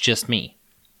know, it's just me.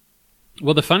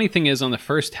 Well, the funny thing is, on the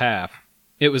first half,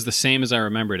 it was the same as I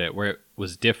remembered it, where it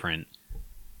was different.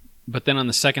 But then on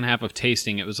the second half of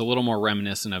tasting, it was a little more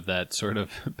reminiscent of that sort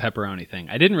of pepperoni thing.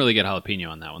 I didn't really get jalapeno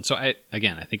on that one. So, I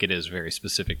think it is very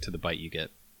specific to the bite you get.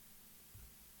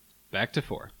 Back to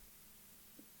 4.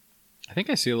 I think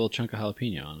I see a little chunk of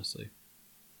jalapeno, honestly.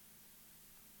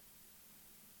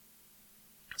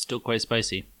 Still quite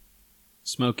spicy.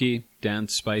 Smoky,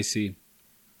 dense, spicy.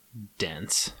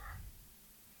 Dense.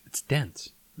 It's dense.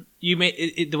 You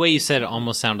made the way you said it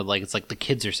almost sounded like it's like the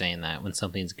kids are saying that when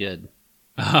something's good.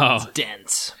 Oh, It's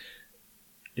dense.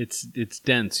 it's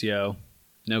dense, yo.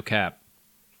 No cap.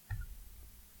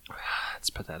 That's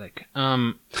pathetic.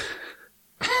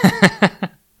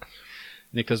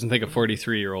 Nick doesn't think a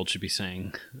 43-year-old should be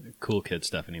saying cool kid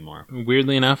stuff anymore.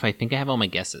 Weirdly enough, I think I have all my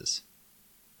guesses.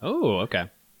 Oh, okay.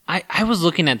 I was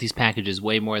looking at these packages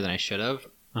way more than I should have,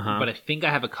 Uh-huh. but I think I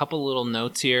have a couple little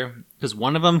notes here because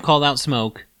one of them called out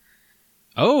smoke,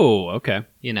 Oh, okay.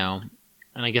 you know,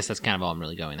 and I guess that's kind of all I'm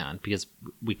really going on because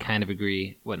we kind of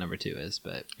agree what number 2 is,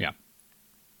 but Yeah.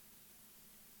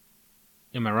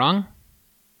 Am I wrong?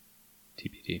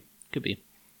 TPT. Could be.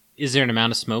 Is there an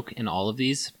amount of smoke in all of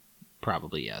these?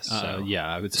 Probably yes. So Yeah,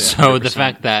 I would say. So the 100%.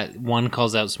 fact that one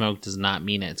calls out smoke does not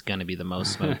mean it's going to be the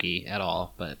most smoky at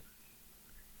all. But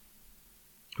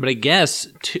I guess,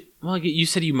 well, you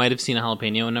said you might have seen a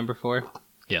jalapeno in number 4.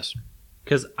 Yes.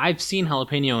 Because I've seen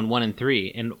jalapeno in 1 and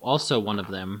 3, and also one of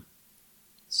them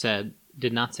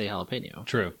did not say jalapeno.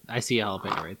 True. I see a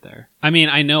jalapeno right there. I mean,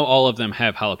 I know all of them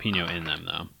have jalapeno in them,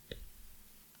 though.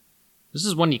 This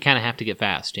is one you kind of have to get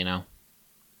fast, you know?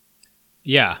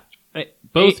 Yeah.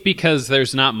 Both because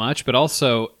there's not much, but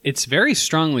also it's very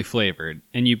strongly flavored,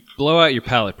 and you blow out your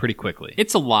palate pretty quickly.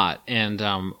 It's a lot, and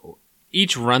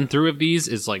each run through of these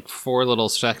is like 4 little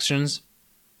sections.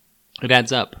 It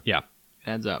adds up. Yeah. It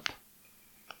adds up.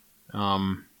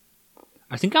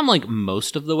 I think I'm like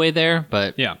most of the way there,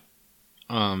 but Yeah.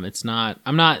 it's not.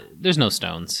 I'm not. There's no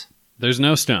stones. There's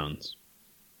no stones.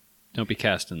 Don't be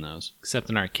casting those. Except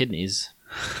in our kidneys.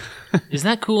 Isn't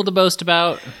that cool to boast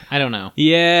about? I don't know.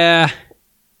 Yeah.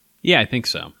 Yeah, I think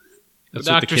so. The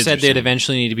doctor said they'd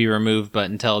eventually need to be removed, but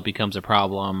until it becomes a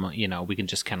problem, we can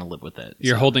just kind of live with it.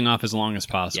 You're holding off as long as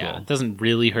possible. Yeah, it doesn't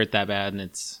really hurt that bad, and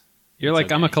You're like,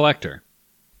 okay. I'm a collector.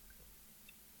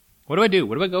 What do I do?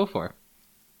 What do I go for?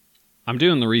 I'm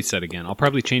doing the reset again. I'll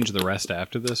probably change the rest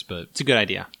after this, but... It's a good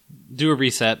idea. Do a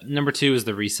reset. Number 2 is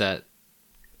the reset.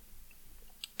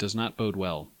 Does not bode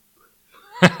well.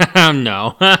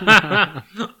 No.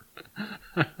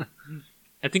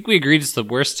 I think we agreed it's the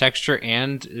worst texture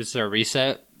and it's a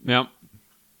reset. Yep.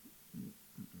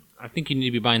 I think you need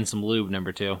to be buying some lube,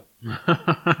 number 2.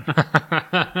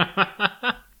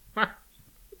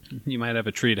 You might have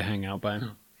a tree to hang out by.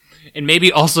 And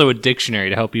maybe also a dictionary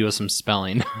to help you with some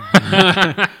spelling.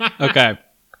 Okay.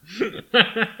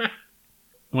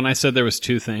 When I said there was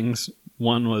 2 things,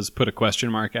 one was put a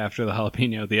question mark after the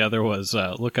jalapeno. The other was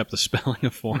look up the spelling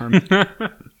of form.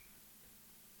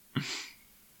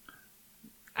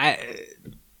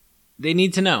 They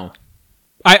need to know.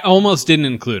 I almost didn't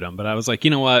include them, but I was like,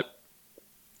 you know what?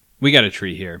 We got a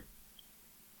tree here.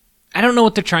 I don't know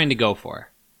what they're trying to go for.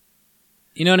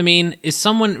 You know what I mean? Is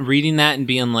someone reading that and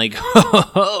being like,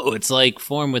 oh, it's like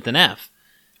form with an F?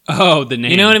 Oh, the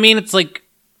name. You know what I mean? It's like,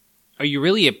 are you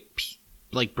really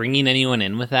bringing anyone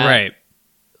in with that? Right.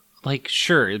 Like,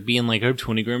 sure, being like, I have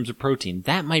 20 grams of protein.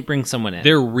 That might bring someone in.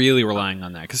 They're really relying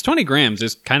on that because 20 grams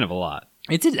is kind of a lot.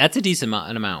 That's a decent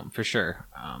amount for sure.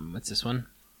 What's this one?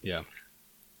 Yeah.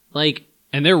 Like,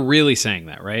 and they're really saying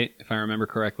that, right? If I remember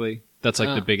correctly, that's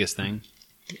like the biggest thing.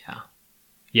 Yeah.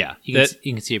 Yeah.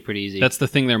 You can see it pretty easy. That's the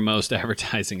thing they're most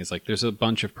advertising is like, there's a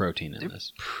bunch of protein in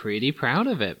this. Pretty proud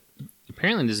of it.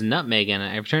 Apparently there's nutmeg in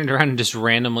it. I turned around and just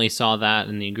randomly saw that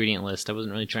in the ingredient list. I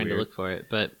wasn't really trying to look for it,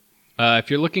 but... if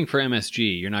you're looking for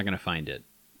MSG, you're not going to find it.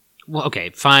 Well, okay,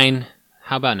 fine.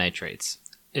 How about nitrates?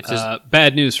 If there's...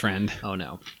 Bad news, friend. Oh,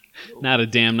 no. Not a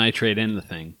damn nitrate in the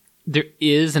thing. There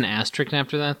is an asterisk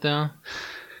after that, though.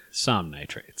 Some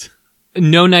nitrates.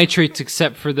 No nitrates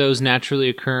except for those naturally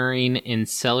occurring in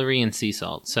celery and sea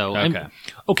salt. So,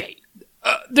 okay.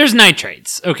 There's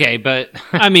nitrates, okay, but...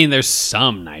 I mean, there's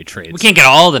some nitrates. We can't get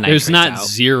all the nitrates There's not out.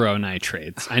 0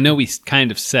 nitrates. I know we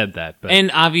kind of said that, but... And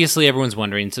obviously everyone's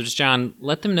wondering, so just, John,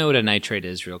 let them know what a nitrate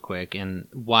is real quick and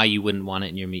why you wouldn't want it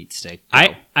in your meat steak.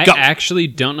 I actually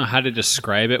don't know how to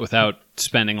describe it without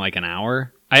spending like an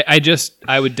hour.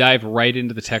 I would dive right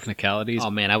into the technicalities.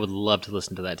 Oh, man, I would love to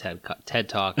listen to that TED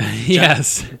Talk.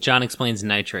 Yes. John explains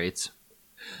nitrates.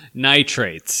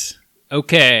 Nitrates.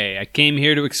 Okay, I came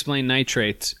here to explain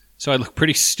nitrates, so I'd look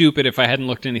pretty stupid if I hadn't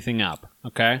looked anything up,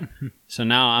 okay? So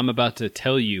now I'm about to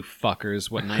tell you fuckers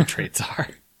what nitrates are.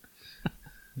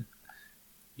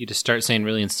 You just start saying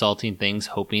really insulting things,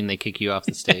 hoping they kick you off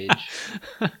the stage.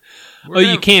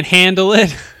 You can't handle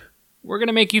it? We're going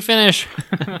to make you finish.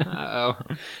 Uh-oh.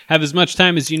 Have as much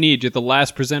time as you need. You're the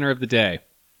last presenter of the day.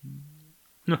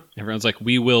 Everyone's like,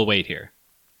 we will wait here.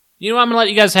 You know what? I'm going to let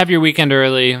you guys have your weekend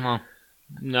early. Well,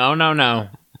 no.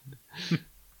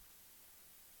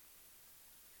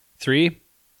 3,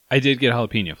 I did get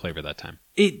jalapeno flavor that time.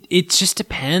 It just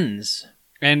depends.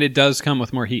 And it does come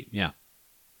with more heat, yeah.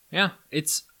 Yeah,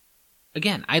 it's...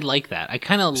 Again, I like that. I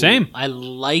kind of... Same. I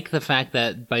like the fact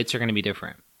that bites are going to be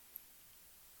different.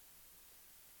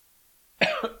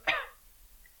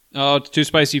 Oh, it's too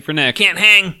spicy for Nick. Can't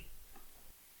hang!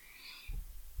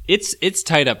 It's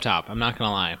tight up top, I'm not going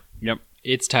to lie. Yep.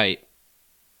 It's tight.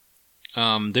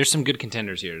 There's some good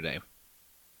contenders here today.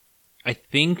 I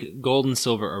think gold and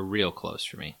silver are real close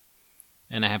for me.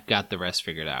 And I have got the rest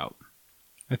figured out.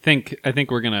 I think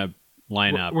we're going to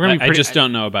line up. I just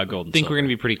don't know about gold and silver. I think we're going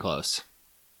to be pretty close.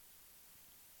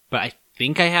 But I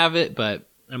think I have it, but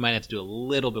I might have to do a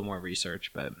little bit more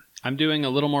research. But I'm doing a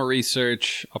little more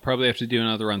research. I'll probably have to do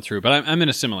another run through, but I'm in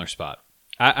a similar spot.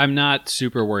 I'm not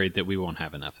super worried that we won't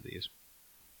have enough of these.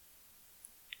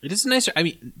 It is nicer. I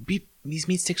mean, these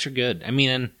meat sticks are good. I mean,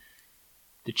 and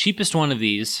the cheapest one of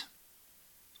these,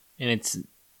 and it's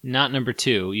not number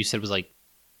 2, you said was like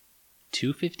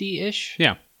 $2.50-ish?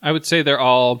 Yeah. I would say they're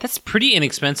all... That's pretty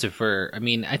inexpensive for... I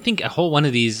mean, I think a whole one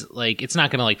of these, like, it's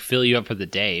not going to, like, fill you up for the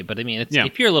day. But, I mean,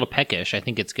 if you're a little peckish, I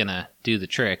think it's going to do the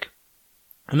trick.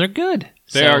 And they're good.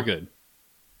 They are good.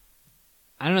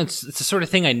 I don't know. It's the sort of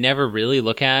thing I never really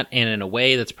look at. And in a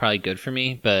way, that's probably good for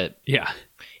me. But... Yeah.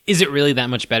 Is it really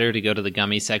that much better to go to the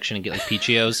gummy section and get, like,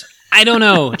 Peachios? I don't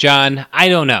know, John. I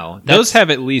don't know. Those have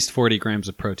at least 40 grams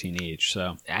of protein each,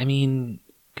 so... I mean,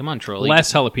 come on, Trolley.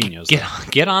 Less jalapenos.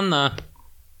 Get on the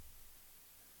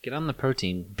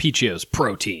protein. Peachios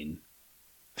protein.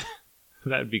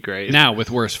 That'd be great. Now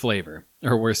with worse flavor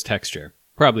or worse texture.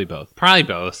 Probably both. Probably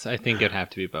both. I think it'd have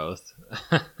to be both.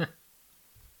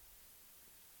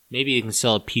 Maybe you can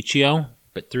sell a Pichio,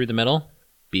 but through the middle,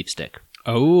 beef stick.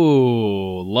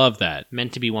 Oh, love that.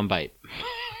 Meant to be one bite.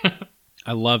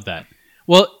 I love that.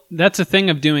 Well, that's a thing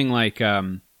of doing like,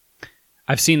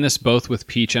 I've seen this both with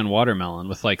peach and watermelon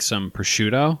with like some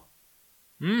prosciutto.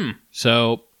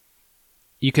 So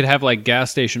you could have like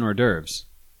gas station hors d'oeuvres.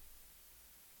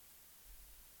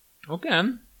 Okay.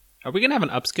 Are we going to have an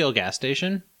upscale gas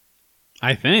station?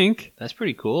 I think. That's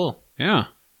pretty cool. Yeah.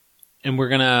 And we're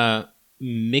going to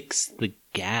mix the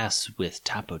gas with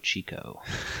Topo Chico.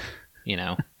 You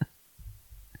know?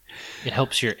 It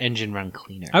helps your engine run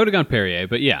cleaner. I would have gone Perrier,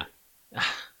 but yeah.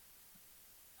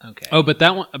 Okay. Oh, but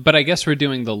that one. But I guess we're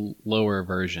doing the lower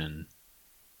version.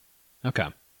 Okay.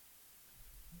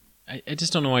 I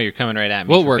just don't know why you're coming right at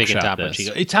me. We'll for picking workshop Topo this.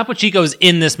 Chico. Topo Chico is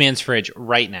in this man's fridge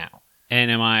right now. And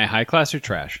am I high class or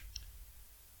trash?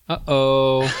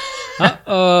 Uh-oh.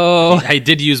 Uh-oh. I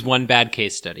did use one bad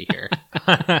case study here.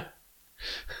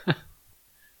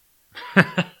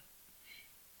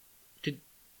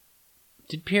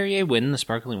 Did Perrier win the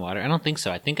sparkling water? I don't think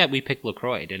so. I think we picked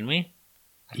LaCroix, didn't we?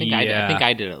 I think I did. I think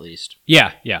I did at least.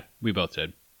 Yeah, we both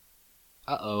did.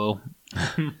 Uh-oh.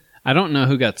 I don't know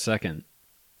who got second.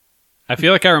 I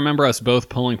feel like I remember us both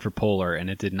pulling for Polar, and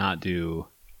it did not do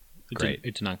great.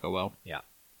 It did not go well. Yeah.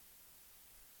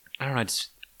 I don't know.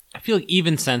 I feel like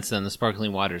even since then, the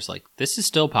sparkling water's like, this is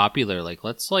still popular. Like,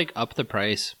 let's like up the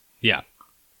price. Yeah.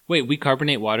 Wait, we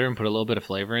carbonate water and put a little bit of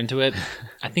flavor into it?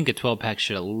 I think a 12-pack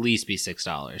should at least be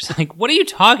 $6. Like, what are you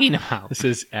talking about? This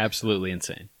is absolutely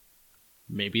insane.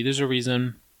 Maybe there's a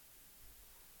reason.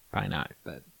 Probably not,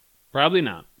 but Probably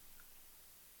not.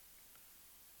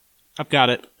 I've got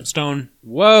it. Stone.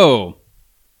 Whoa.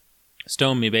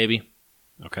 Stone me, baby.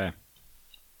 Okay.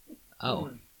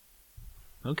 Oh.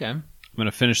 Okay. I'm going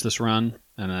to finish this run,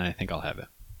 and then I think I'll have it.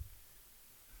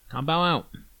 I'll bow out.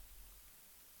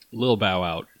 Little bow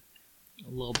out. A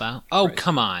little bow. Oh, Right.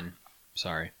 come on.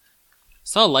 Sorry.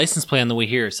 Saw a license plate on the way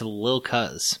here. It said Lil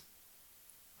Cuz.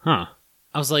 Huh.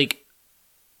 I was like,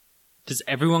 does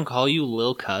everyone call you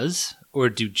Lil Cuz? Or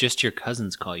do just your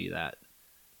cousins call you that?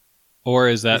 Or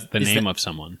is that the is name of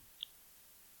someone?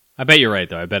 I bet you're right,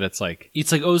 though. I bet it's like...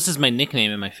 It's like, oh, this is my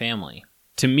nickname in my family.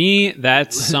 To me,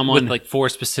 that's someone... With like 4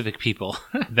 specific people.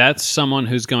 That's someone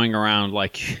who's going around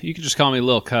like, you could just call me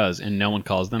Lil Cuz, and no one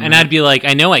calls them And that. I'd be like,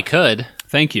 I know I could.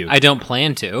 Thank you. I don't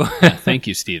plan to. Yeah, thank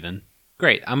you, Steven.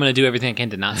 Great. I'm going to do everything I can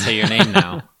to not say your name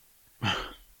now.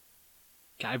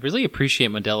 God, I really appreciate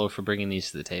Modelo for bringing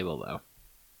these to the table, though.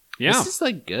 Yeah. This is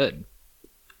like good.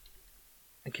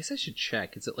 I guess I should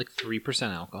check. Is it like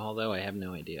 3% alcohol, though? I have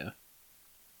no idea.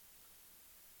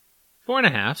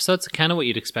 4.5, so it's kind of what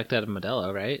you'd expect out of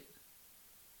Modelo, right?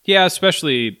 Yeah,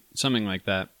 especially something like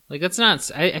that. Like, that's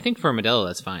not... I think for a Modelo,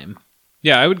 that's fine.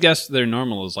 Yeah, I would guess their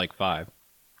normal is like 5.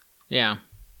 Yeah.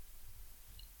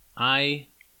 I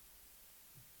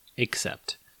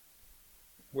accept.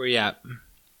 Where you at?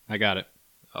 I got it.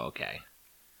 Okay.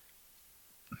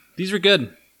 These were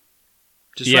good.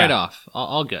 Just Yeah. right off.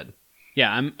 All good.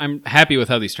 Yeah, I'm happy with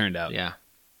how these turned out. Yeah.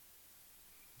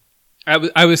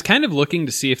 I was kind of looking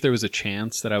to see if there was a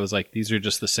chance that I was like, these are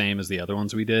just the same as the other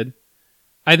ones we did.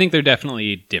 I think they're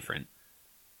definitely different.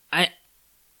 I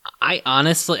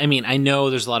honestly, I mean, I know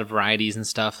there's a lot of varieties and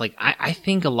stuff. Like, I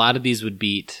think a lot of these would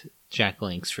beat Jack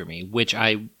Link's for me, which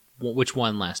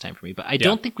won last time for me. But I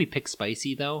don't think we picked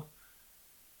spicy, though.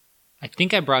 I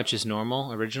think I brought just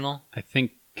normal, original. I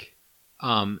think...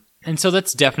 And so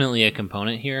that's definitely a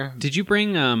component here. Did you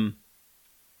bring...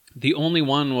 the only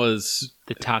one was...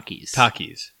 The Takis.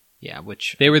 Takis. Yeah,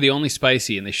 which... They were the only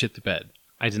spicy, and they shit the bed.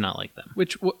 I did not like them.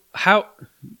 How...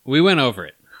 We went over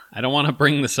it. I don't want to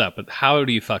bring this up, but how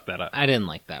do you fuck that up? I didn't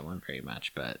like that one very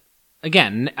much, but...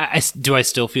 Again, do I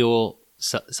still feel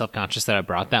self-conscious that I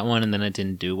brought that one and then it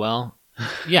didn't do well?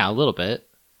 Yeah, a little bit.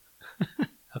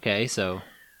 Okay, so...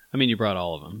 I mean, you brought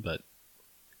all of them, but...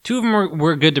 2 of them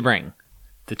were good to bring.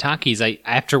 The Takis,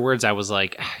 afterwards, I was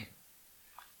like...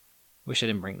 Wish I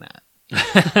didn't bring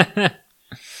that.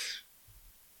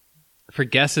 For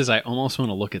guesses, I almost want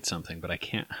to look at something, but I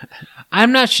can't.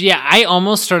 I'm not sure. Yeah, I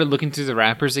almost started looking through the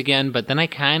wrappers again, but then I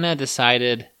kind of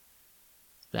decided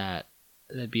that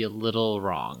that'd be a little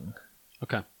wrong.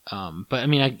 Okay. But I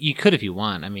mean, you could if you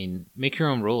want. I mean, make your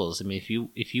own rules. I mean,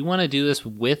 if you want to do this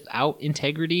without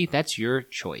integrity, that's your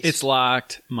choice. It's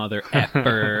locked, mother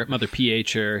effer, mother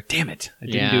pher. Damn it! I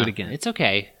didn't do it again. It's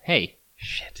okay. Hey,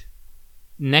 shit.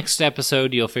 Next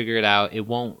episode, you'll figure it out. It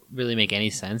won't really make any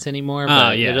sense anymore,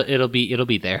 but yeah. it'll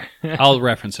be there. I'll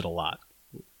reference it a lot.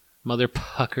 Mother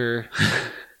pucker.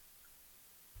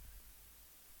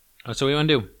 Oh, so what do you want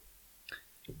to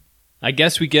do? I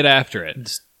guess we get after it.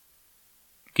 Just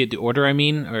get the order, I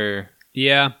mean? Or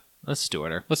Yeah, let's do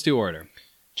order. let's do order.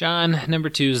 John, number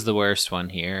 2 is the worst one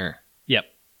here. Yep.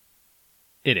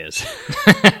 It is.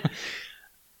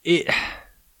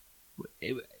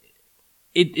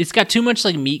 It's got too much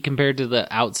like meat compared to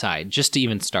the outside just to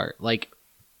even start. Like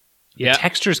the Yeah.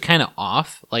 texture's kind of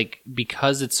off, like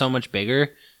because it's so much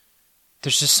bigger.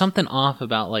 There's just something off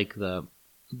about like the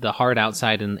hard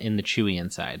outside and the chewy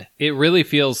inside. It really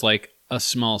feels like a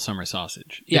small summer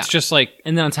sausage. Yeah. It's just like,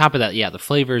 And then on top of that, yeah, the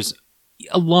flavors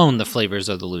alone, the flavors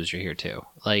are the loser here too.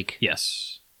 Like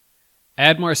yes.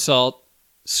 Add more salt.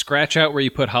 Scratch out where you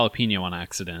put jalapeno on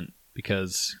accident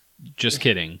because just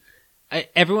kidding.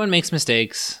 everyone makes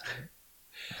mistakes.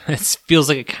 It feels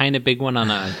like a kind of big one on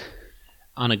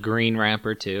a green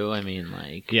wrapper too. I mean,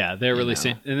 like Yeah, they're really know.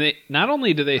 saying, and they not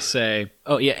only do they say,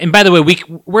 oh yeah, and by the way,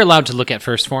 we're allowed to look at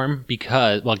first form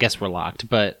because I guess we're locked,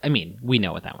 but I mean we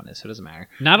know what that one is, so it doesn't matter.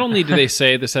 not only do they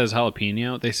say this has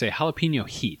jalapeno, they say jalapeno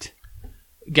heat.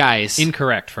 Guys,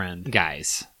 Incorrect, friend.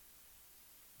 guys.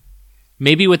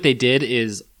 Maybe what they did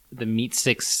is the meat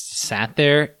sticks sat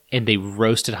there and they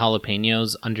roasted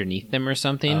jalapenos underneath them or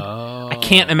something. Oh. I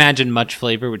can't imagine much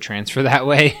flavor would transfer that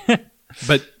way.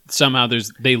 But somehow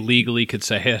they legally could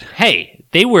say it. Hey,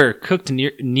 they were cooked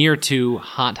near to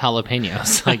hot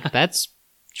jalapenos. Like that's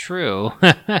true.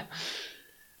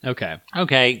 Okay.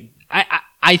 Okay,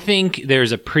 I think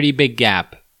there's a pretty big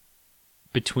gap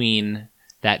between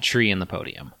that tree and the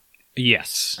podium.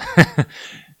 Yes.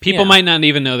 People Yeah. might not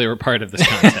even know they were part of this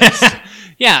contest.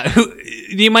 Yeah,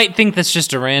 you might think that's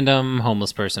just a random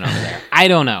homeless person over there. I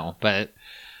don't know, but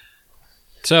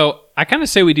So I kind of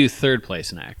say we do third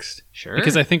place next. sure.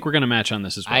 Because I think we're going to match on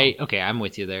this as well. I'm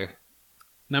with you there.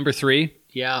 Number 3,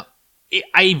 Yeah,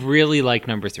 I really like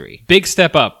number 3. big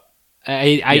step up.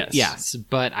 Yes,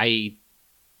 but I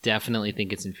definitely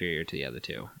think it's inferior to the other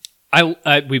two.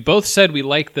 We both said we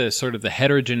like the sort of the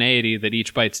heterogeneity that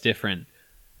each bite's different.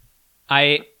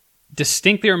 I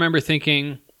distinctly remember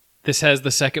thinking this has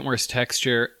the second worst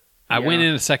texture. I Yeah. went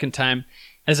in a second time.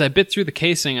 As I bit through the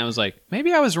casing, I was like,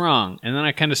 maybe I was wrong. And then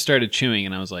I kind of started chewing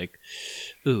and I was like,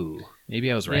 ooh,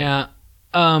 maybe I was right. Yeah.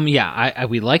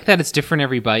 We like that it's different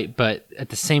every bite, but at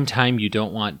the same time, you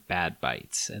don't want bad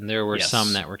bites. And there were Yes.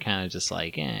 some that were kind of just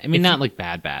like, I mean, If not you- like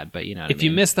bad, but you know what If I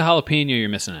you mean. miss the jalapeno, you're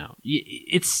missing out.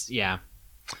 It's, yeah.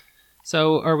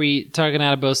 So are we talking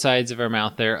out of both sides of our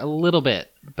mouth there? A little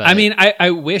bit. But I mean,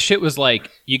 I wish it was like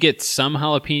you get some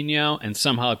jalapeno and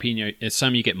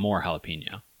some you get more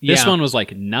jalapeno. This Yeah. one was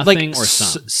like nothing or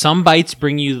some. some bites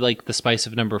bring you like the spice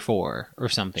of number 4 or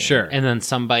something. Sure. And then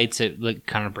some bites it like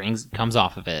kind of comes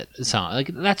off of it. So like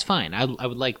that's fine. I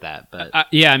would like that, but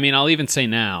Yeah, I mean, I'll even say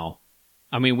now.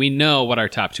 I mean, we know what our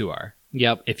top 2 are.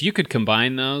 yep. If you could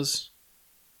combine those,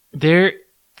 There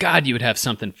God, you would have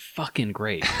something fucking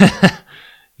great.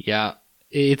 yeah,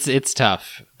 it's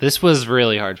tough. This was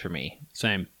really hard for me.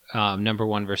 Same. Number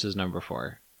 1 versus number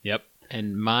 4. Yep.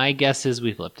 And my guess is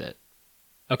we flipped it.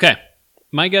 Okay.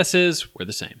 My guess is we're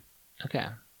the same. Okay.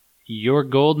 Your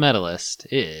gold medalist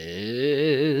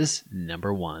is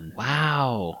Number 1.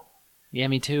 wow. Yeah,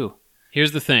 me too.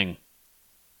 Here's the thing.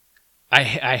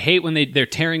 I hate when they're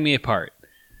tearing me apart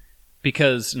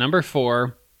because number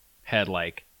 4 had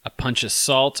like a punch of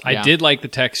salt. Yeah. I did like the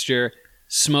texture,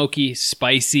 smoky,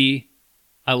 spicy.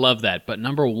 I love that. But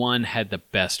number 1 had the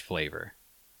best flavor.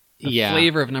 The Yeah.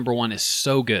 flavor of number 1 is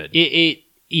so good.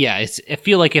 I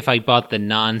feel like if I bought the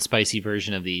non-spicy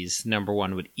version of these, number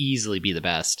 1 would easily be the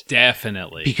best.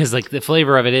 Definitely. Because like the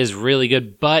flavor of it is really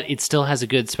good, but it still has a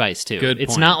good spice too. Good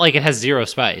It's point. not like it has zero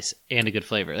spice and a good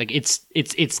flavor. Like it's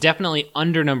definitely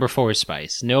under number 4's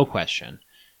spice, no question.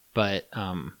 But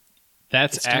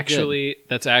That's It's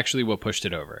still actually what pushed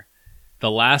it over.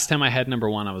 The last time I had number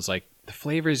 1, I was like, the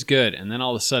flavor is good, and then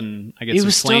all of a sudden I get It some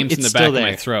was still- flames in it's the back still of my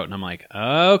there. throat, and I'm like,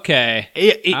 okay,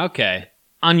 okay.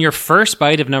 on your first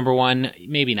bite of number 1,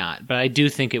 maybe not, but I do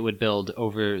think it would build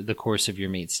over the course of your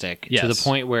meat stick to the Yes.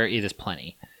 point where it is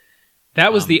plenty.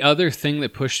 That was the other thing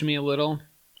that pushed me a little.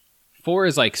 4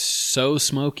 is like so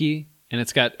smoky, and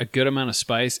it's got a good amount of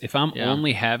spice. If I'm Yeah.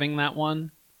 only having that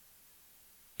one,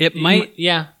 it might.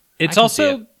 Yeah. It's I can see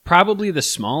also probably the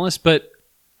smallest, but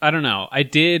I don't know.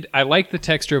 I like the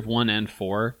texture of 1 and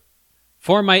 4.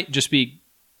 4 might just be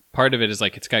part of it is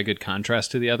like it's got good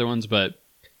contrast to the other ones, but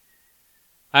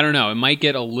I don't know. It might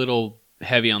get a little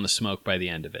heavy on the smoke by the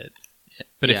end of it.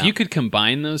 But if Yeah. you could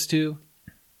combine those two,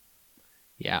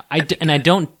 Yeah, I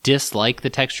don't dislike the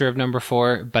texture of number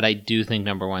 4, but I do think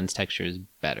number 1's texture is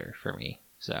better for me.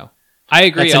 So I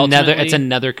agree. That's another. ultimately. It's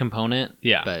another component.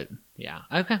 Yeah. But yeah,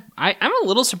 okay. I'm a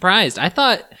little surprised. I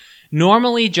thought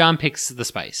normally John picks the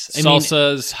spice. I mean,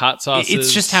 Salsas, hot sauces.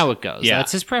 it's just how it goes. Yeah.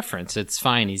 That's his preference. It's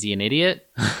fine. Is he an idiot?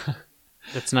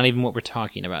 That's not even what we're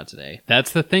talking about today.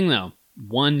 That's the thing, though.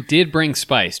 One did bring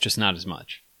spice, just not as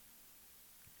much.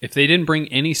 If they didn't bring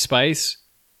any spice,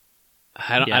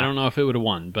 I don't know if it would have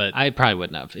won, but I probably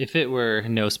wouldn't have if it were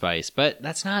no spice. But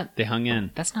that's not. they hung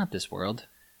in. That's not this world.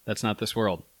 That's not this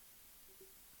world.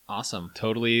 Awesome.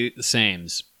 Totally the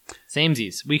sames.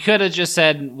 Samesies. We could have just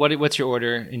said, what's your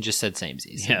order? And just said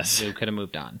samesies. Yes. We could have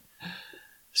moved on.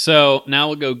 So now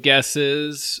we'll go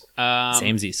guesses.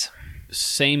 Samesies.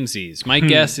 Samesies. My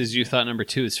guess is you thought number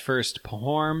 2 is First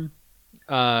Porn.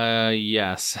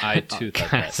 Yes. I too thought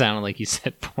Kind of that. sounded like you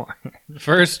said porn.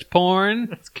 First Porn.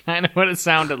 That's kind of what it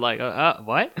sounded like.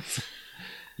 What?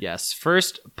 Yes.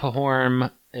 First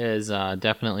Pahorm is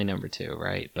definitely number 2,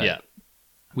 right? But Yeah.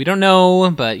 we don't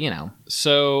know, but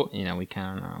So we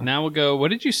kind of know. now we'll go. What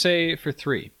did you say for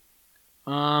 3?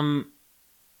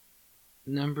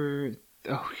 Number.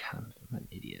 Oh God, I'm an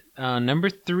idiot. Number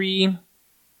 3.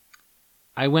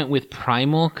 I went with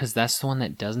Primal because that's the one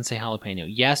that doesn't say jalapeno.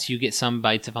 Yes, you get some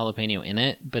bites of jalapeno in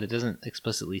it, but it doesn't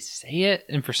explicitly say it.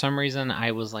 And for some reason,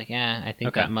 I was like, I think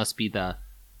Okay. that must be the.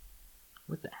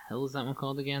 What the hell is that one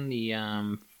called again?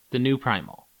 The new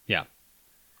Primal. Yeah.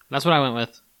 That's what I went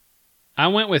with. I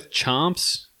went with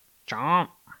Chomps. Chomp.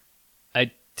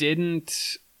 I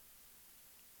didn't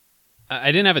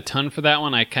have a ton for that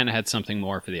one. I kind of had something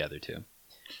more for the other 2.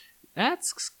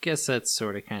 Guess that's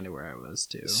sort of kind of where I was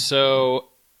too. So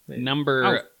Wait.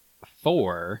 number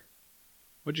 4,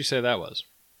 what'd you say that was?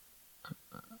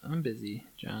 I'm busy,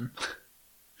 John.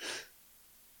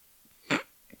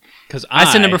 Because I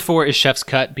said number 4 is Chef's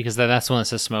Cut because that's the one that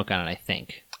says smoke on it, I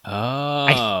think. Oh,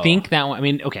 I think that one. I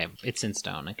mean, okay, it's in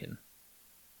stone. I can.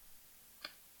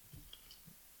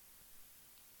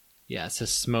 Yeah, it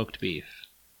says smoked beef.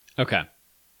 Okay.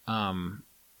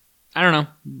 I don't know.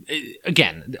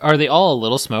 Again, are they all a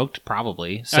little smoked?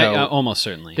 Probably. So almost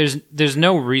certainly. there's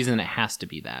no reason it has to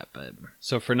be that, but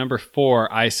So for number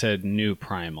 4, I said New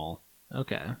Primal,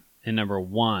 okay. and number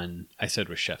 1 I said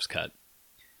was Chef's Cut.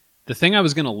 The thing I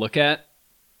was going to look at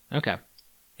Okay.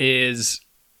 is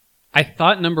I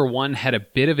thought number 1 had a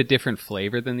bit of a different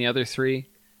flavor than the other 3,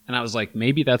 and I was like,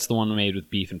 maybe that's the one made with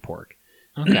beef and pork.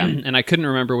 Okay. And I couldn't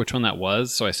remember which one that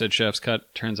was, so I said Chef's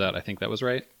Cut. Turns out I think that was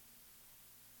right.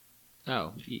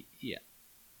 Oh, yeah.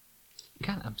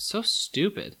 God, I'm so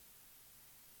stupid.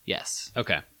 Yes.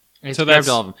 Okay. I So grabbed that's-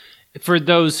 all of them. For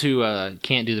those who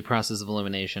can't do the process of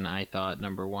elimination, I thought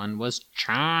number 1 was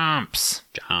Chomps.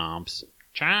 Chomps.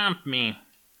 Chomp me.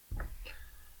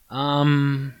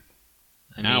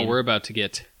 Now we're about to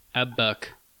get a buck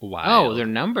wild. Oh, they're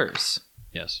numbers.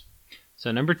 Yes.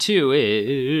 So number 2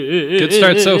 is Good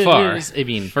start so far. I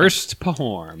mean, First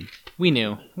Pahorm. we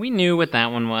knew what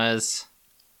that one was.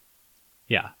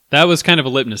 Yeah. That was kind of a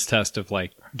litmus test of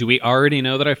like, do we already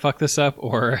know that I fucked this up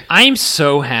or I'm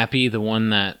so happy the one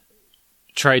that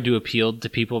tried to appeal to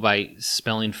people by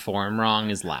spelling form wrong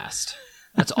is last.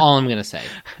 That's all I'm gonna say.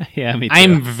 Yeah, me too.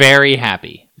 I'm very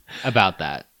happy about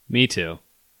that. Me too.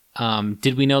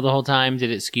 Did we know the whole time?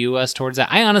 Did it skew us towards that?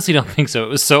 I honestly don't think so. It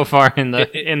was so far in the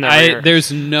rear.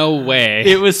 There's no way.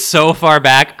 It was so far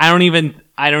back. I don't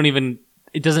even.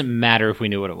 It doesn't matter if we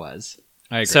knew what it was.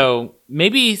 I agree. So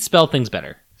maybe spell things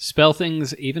better. Spell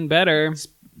things even better.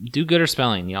 Do gooder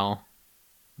spelling, y'all.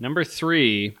 Number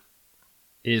 3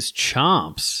 is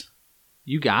Chomps.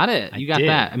 You got it. You got did.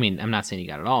 that. I mean, I'm not saying you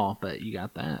got it all, but you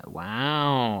got that.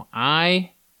 Wow.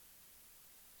 I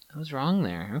was wrong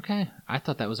there. Okay. I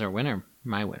thought that was our winner.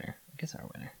 My winner. I guess our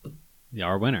winner. Yeah,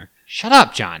 our winner. Shut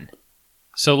up, John.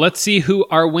 So let's see who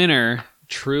our winner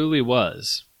truly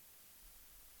was.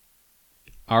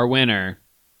 Our winner,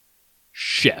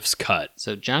 Chef's Cut.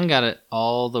 So John got it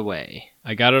all the way.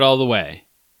 I got it all the way.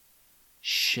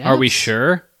 Are we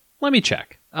sure? Let me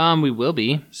check. We will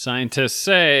be. Scientists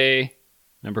say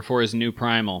number 4 is New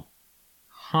Primal.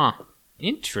 Huh.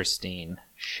 Interesting.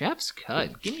 Chef's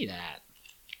Cut. Give me that.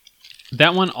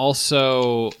 That one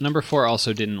also, number 4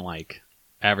 also didn't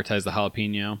advertise the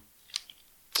jalapeno.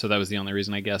 So that was the only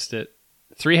reason I guessed it.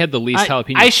 3 had the least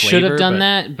jalapeno I should have flavor, done but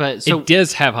that, but so it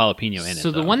does have jalapeno in it.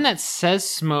 So the though. one that says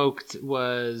smoked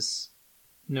was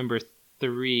number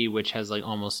 3, which has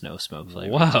almost no smoke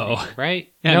flavor. Whoa. to me,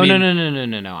 right? Yeah, no, I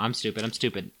mean- no. I'm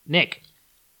stupid. Nick,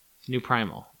 New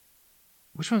Primal.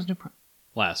 Which one's New Primal?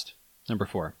 Last, number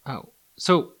 4. Oh,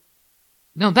 so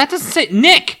no, that doesn't say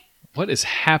Nick. What is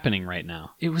happening right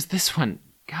now? It was this one.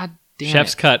 God damn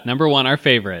Chef's it. Cut, number 1, our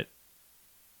favorite.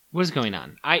 What is going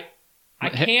on? I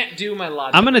can't do my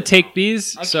logic. I'm going to take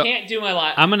these. I can't do my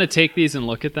logic. I'm going to take these and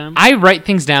look at them. I write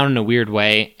things down in a weird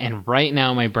way, and right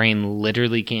now my brain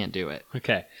literally can't do it.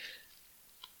 Okay.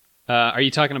 Are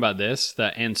you talking about this?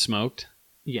 The and smoked?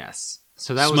 Yes.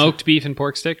 So that smoked beef and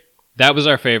pork stick? That was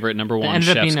our favorite, number one. That ended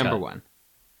up being Chef's number cut. one.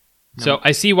 So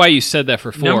I see why you said that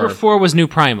for 4. Number 4 was New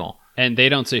Primal. And they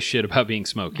don't say shit about being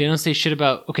smoked. They don't say shit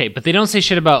about... Okay, but they don't say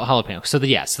shit about jalapeno.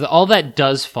 So, all that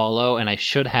does follow, and I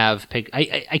should have picked...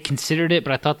 I considered it,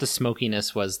 but I thought the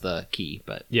smokiness was the key.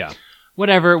 But yeah.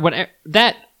 Whatever.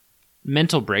 That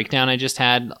mental breakdown I just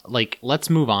had, like, let's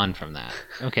move on from that.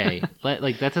 Okay?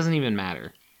 That doesn't even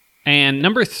matter. And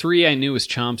number 3 I knew was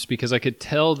Chomps because I could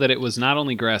tell that it was not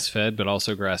only grass-fed, but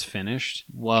also grass-finished.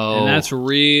 Whoa. And that's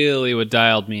really what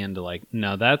dialed me into, like,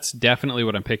 no, that's definitely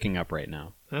what I'm picking up right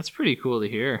now. That's pretty cool to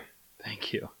hear.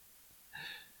 Thank you.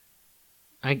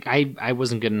 I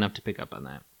wasn't good enough to pick up on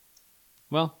that.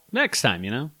 Well, next time,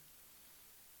 you know?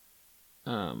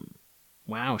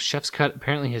 Wow, Chef's Cut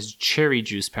apparently has cherry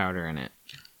juice powder in it.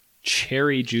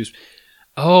 Cherry juice.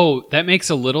 Oh, that makes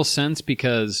a little sense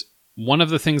because one of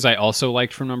the things I also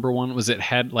liked from number 1 was it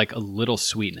had like a little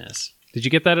sweetness. Did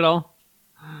you get that at all?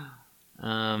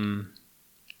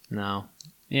 No.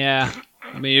 Yeah.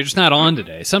 I mean, you're just not on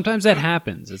today. Sometimes that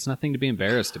happens. It's nothing to be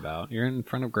embarrassed about. You're in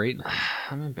front of greatness.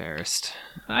 I'm embarrassed.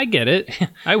 I get it.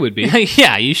 I would be.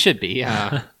 Yeah, you should be.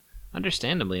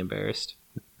 Understandably embarrassed.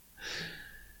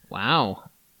 Wow.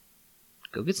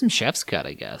 Go get some Chef's Cut,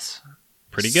 I guess.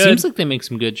 Pretty good. Seems like they make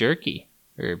some good jerky.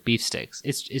 Or beef sticks.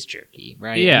 It's jerky,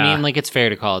 right? Yeah. I mean, like, it's fair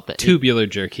to call it that. Tubular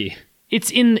jerky.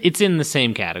 It's in the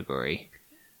same category.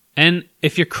 And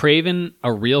if you're craving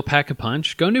a real pack of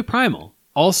punch, go New Primal.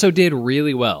 Also did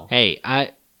really well. Hey,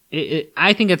 I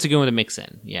think that's a good one to mix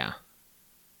in. Yeah.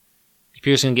 If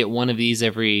you're just gonna get one of these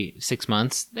every 6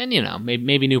 months, then you know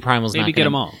maybe New Primal's not. Maybe get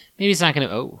them all. Maybe it's not gonna.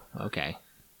 Oh, okay.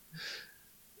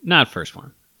 Not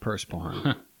firstborn.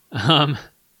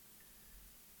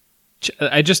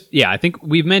 I think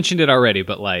we've mentioned it already,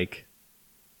 but like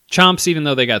Chomps, even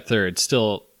though they got third,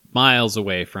 still miles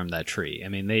away from that tree. I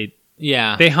mean, they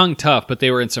hung tough, but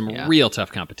they were in some real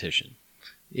tough competition.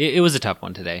 It was a tough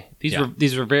one today.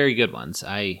 These were very good ones.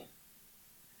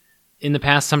 In the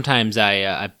past, sometimes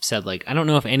I've said like I don't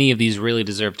know if any of these really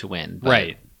deserve to win. But,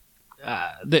 right.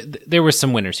 There were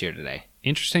some winners here today.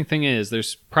 Interesting thing is,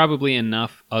 there's probably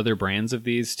enough other brands of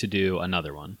these to do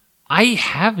another one. I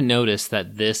have noticed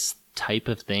that this type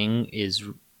of thing is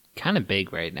kind of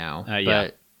big right now.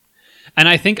 But and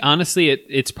I think honestly,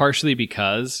 it's partially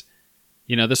because.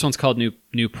 You know, this one's called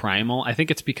New Primal. I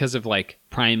think it's because of like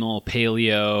primal,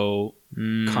 paleo,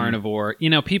 carnivore. You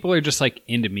know, people are just like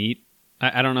into meat.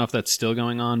 I don't know if that's still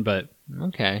going on, but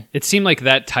okay. It seemed like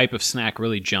that type of snack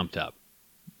really jumped up.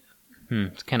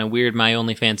 It's kind of weird my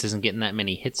OnlyFans isn't getting that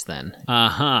many hits then.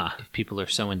 Uh-huh. If people are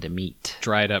so into meat.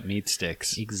 Dried up meat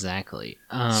sticks. Exactly.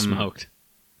 Smoked.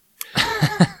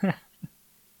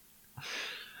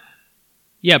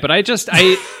 Yeah, but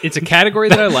it's a category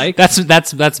that I like.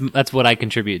 That's what I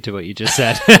contribute to what you just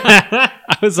said.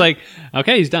 I was like,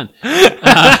 okay, he's done.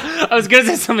 I was gonna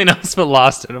say something else, but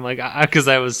lost it. I'm like, because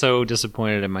I was so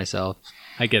disappointed in myself.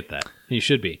 I get that. You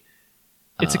should be.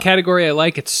 It's a category I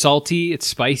like. It's salty. It's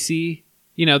spicy.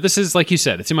 You know, this is like you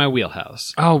said. It's in my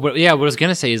wheelhouse. Oh, but yeah. What I was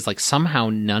gonna say is like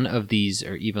somehow none of these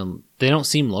are even. They don't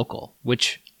seem local,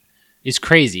 which is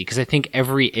crazy because I think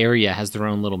every area has their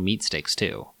own little meat sticks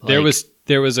too. Like,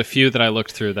 There was a few that I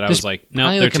looked through that I was like,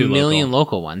 no, they're like too a million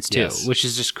local. local ones too, which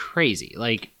is just crazy.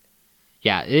 Like,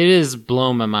 yeah, it is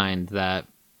blowing my mind that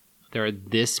there are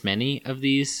this many of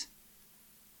these.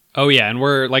 Oh yeah, and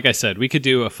we're like I said, we could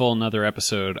do a full another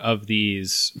episode of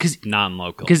these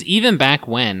non-local. Because even back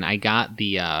when I got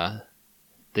the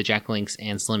Jack Links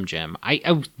and Slim Jim,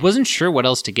 I wasn't sure what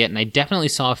else to get, and I definitely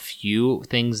saw a few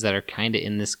things that are kind of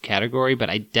in this category, but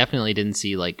I definitely didn't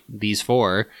see like these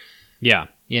 4. Yeah.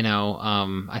 You know,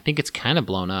 I think it's kind of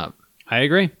blown up. I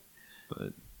agree.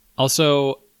 But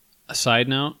also, a side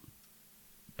note,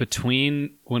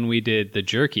 between when we did the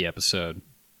jerky episode,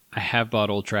 I have bought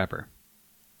Old Trapper.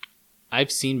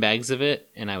 I've seen bags of it,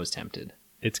 and I was tempted.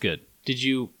 It's good. Did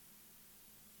you...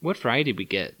 What variety did we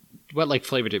get? What, like,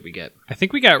 flavor did we get? I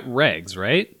think we got Regs,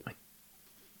 right?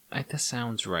 That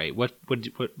sounds right. What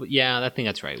yeah, I think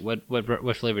that's right.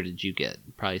 What flavor did you get?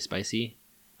 Probably spicy?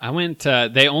 I went,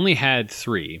 they only had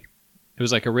 3. It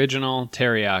was like original,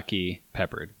 teriyaki,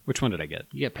 peppered. Which one did I get?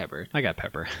 You got peppered. I got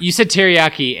pepper. You said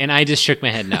teriyaki, and I just shook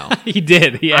my head no. He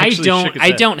did. He actually shook his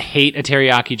head. I don't hate a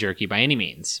teriyaki jerky by any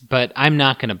means, but I'm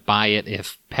not going to buy it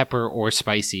if pepper or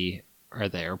spicy are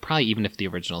there. Probably even if the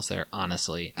original's there,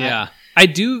 honestly. Yeah. I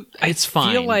do. It's fine.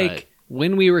 I feel like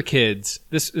when we were kids,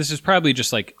 this is probably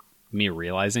just like me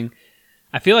realizing,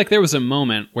 I feel like there was a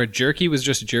moment where jerky was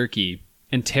just jerky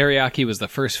and teriyaki was the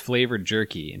first flavored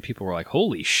jerky, and people were like,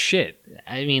 holy shit.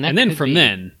 I mean, and then from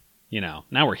then, now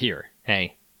we're here.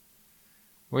 Hey,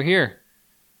 we're here.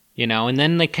 And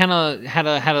then they kind of had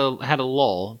a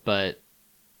lull, but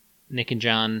Nick and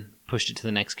John pushed it to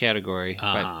the next category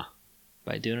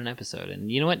by doing an episode.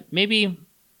 And you know what? Maybe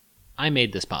I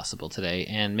made this possible today,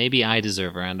 and maybe I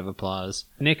deserve a round of applause.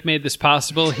 Nick made this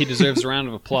possible. He deserves a round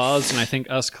of applause, and I think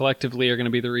us collectively are going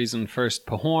to be the reason First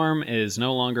Pahorm is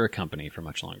no longer a company for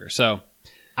much longer. So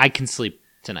I can sleep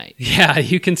tonight. Yeah,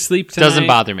 you can sleep tonight. Doesn't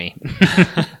bother me.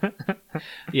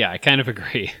 Yeah, I kind of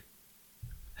agree.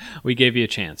 We gave you a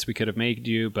chance. We could have made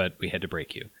you, but we had to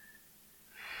break you.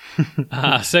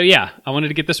 So yeah, I wanted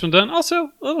to get this one done. Also,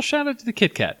 a little shout out to the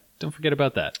Kit Kat. Don't forget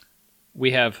about that.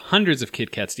 We have hundreds of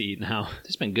Kit Kats to eat now.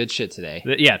 There's been good shit today.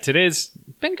 Yeah, today's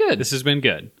been good. This has been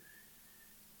good.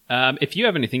 If you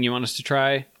have anything you want us to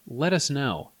try, let us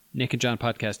know.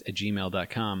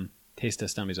 nickandjohnpodcast@gmail.com. Taste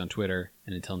Test Dummies on Twitter.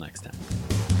 And until next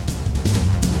time.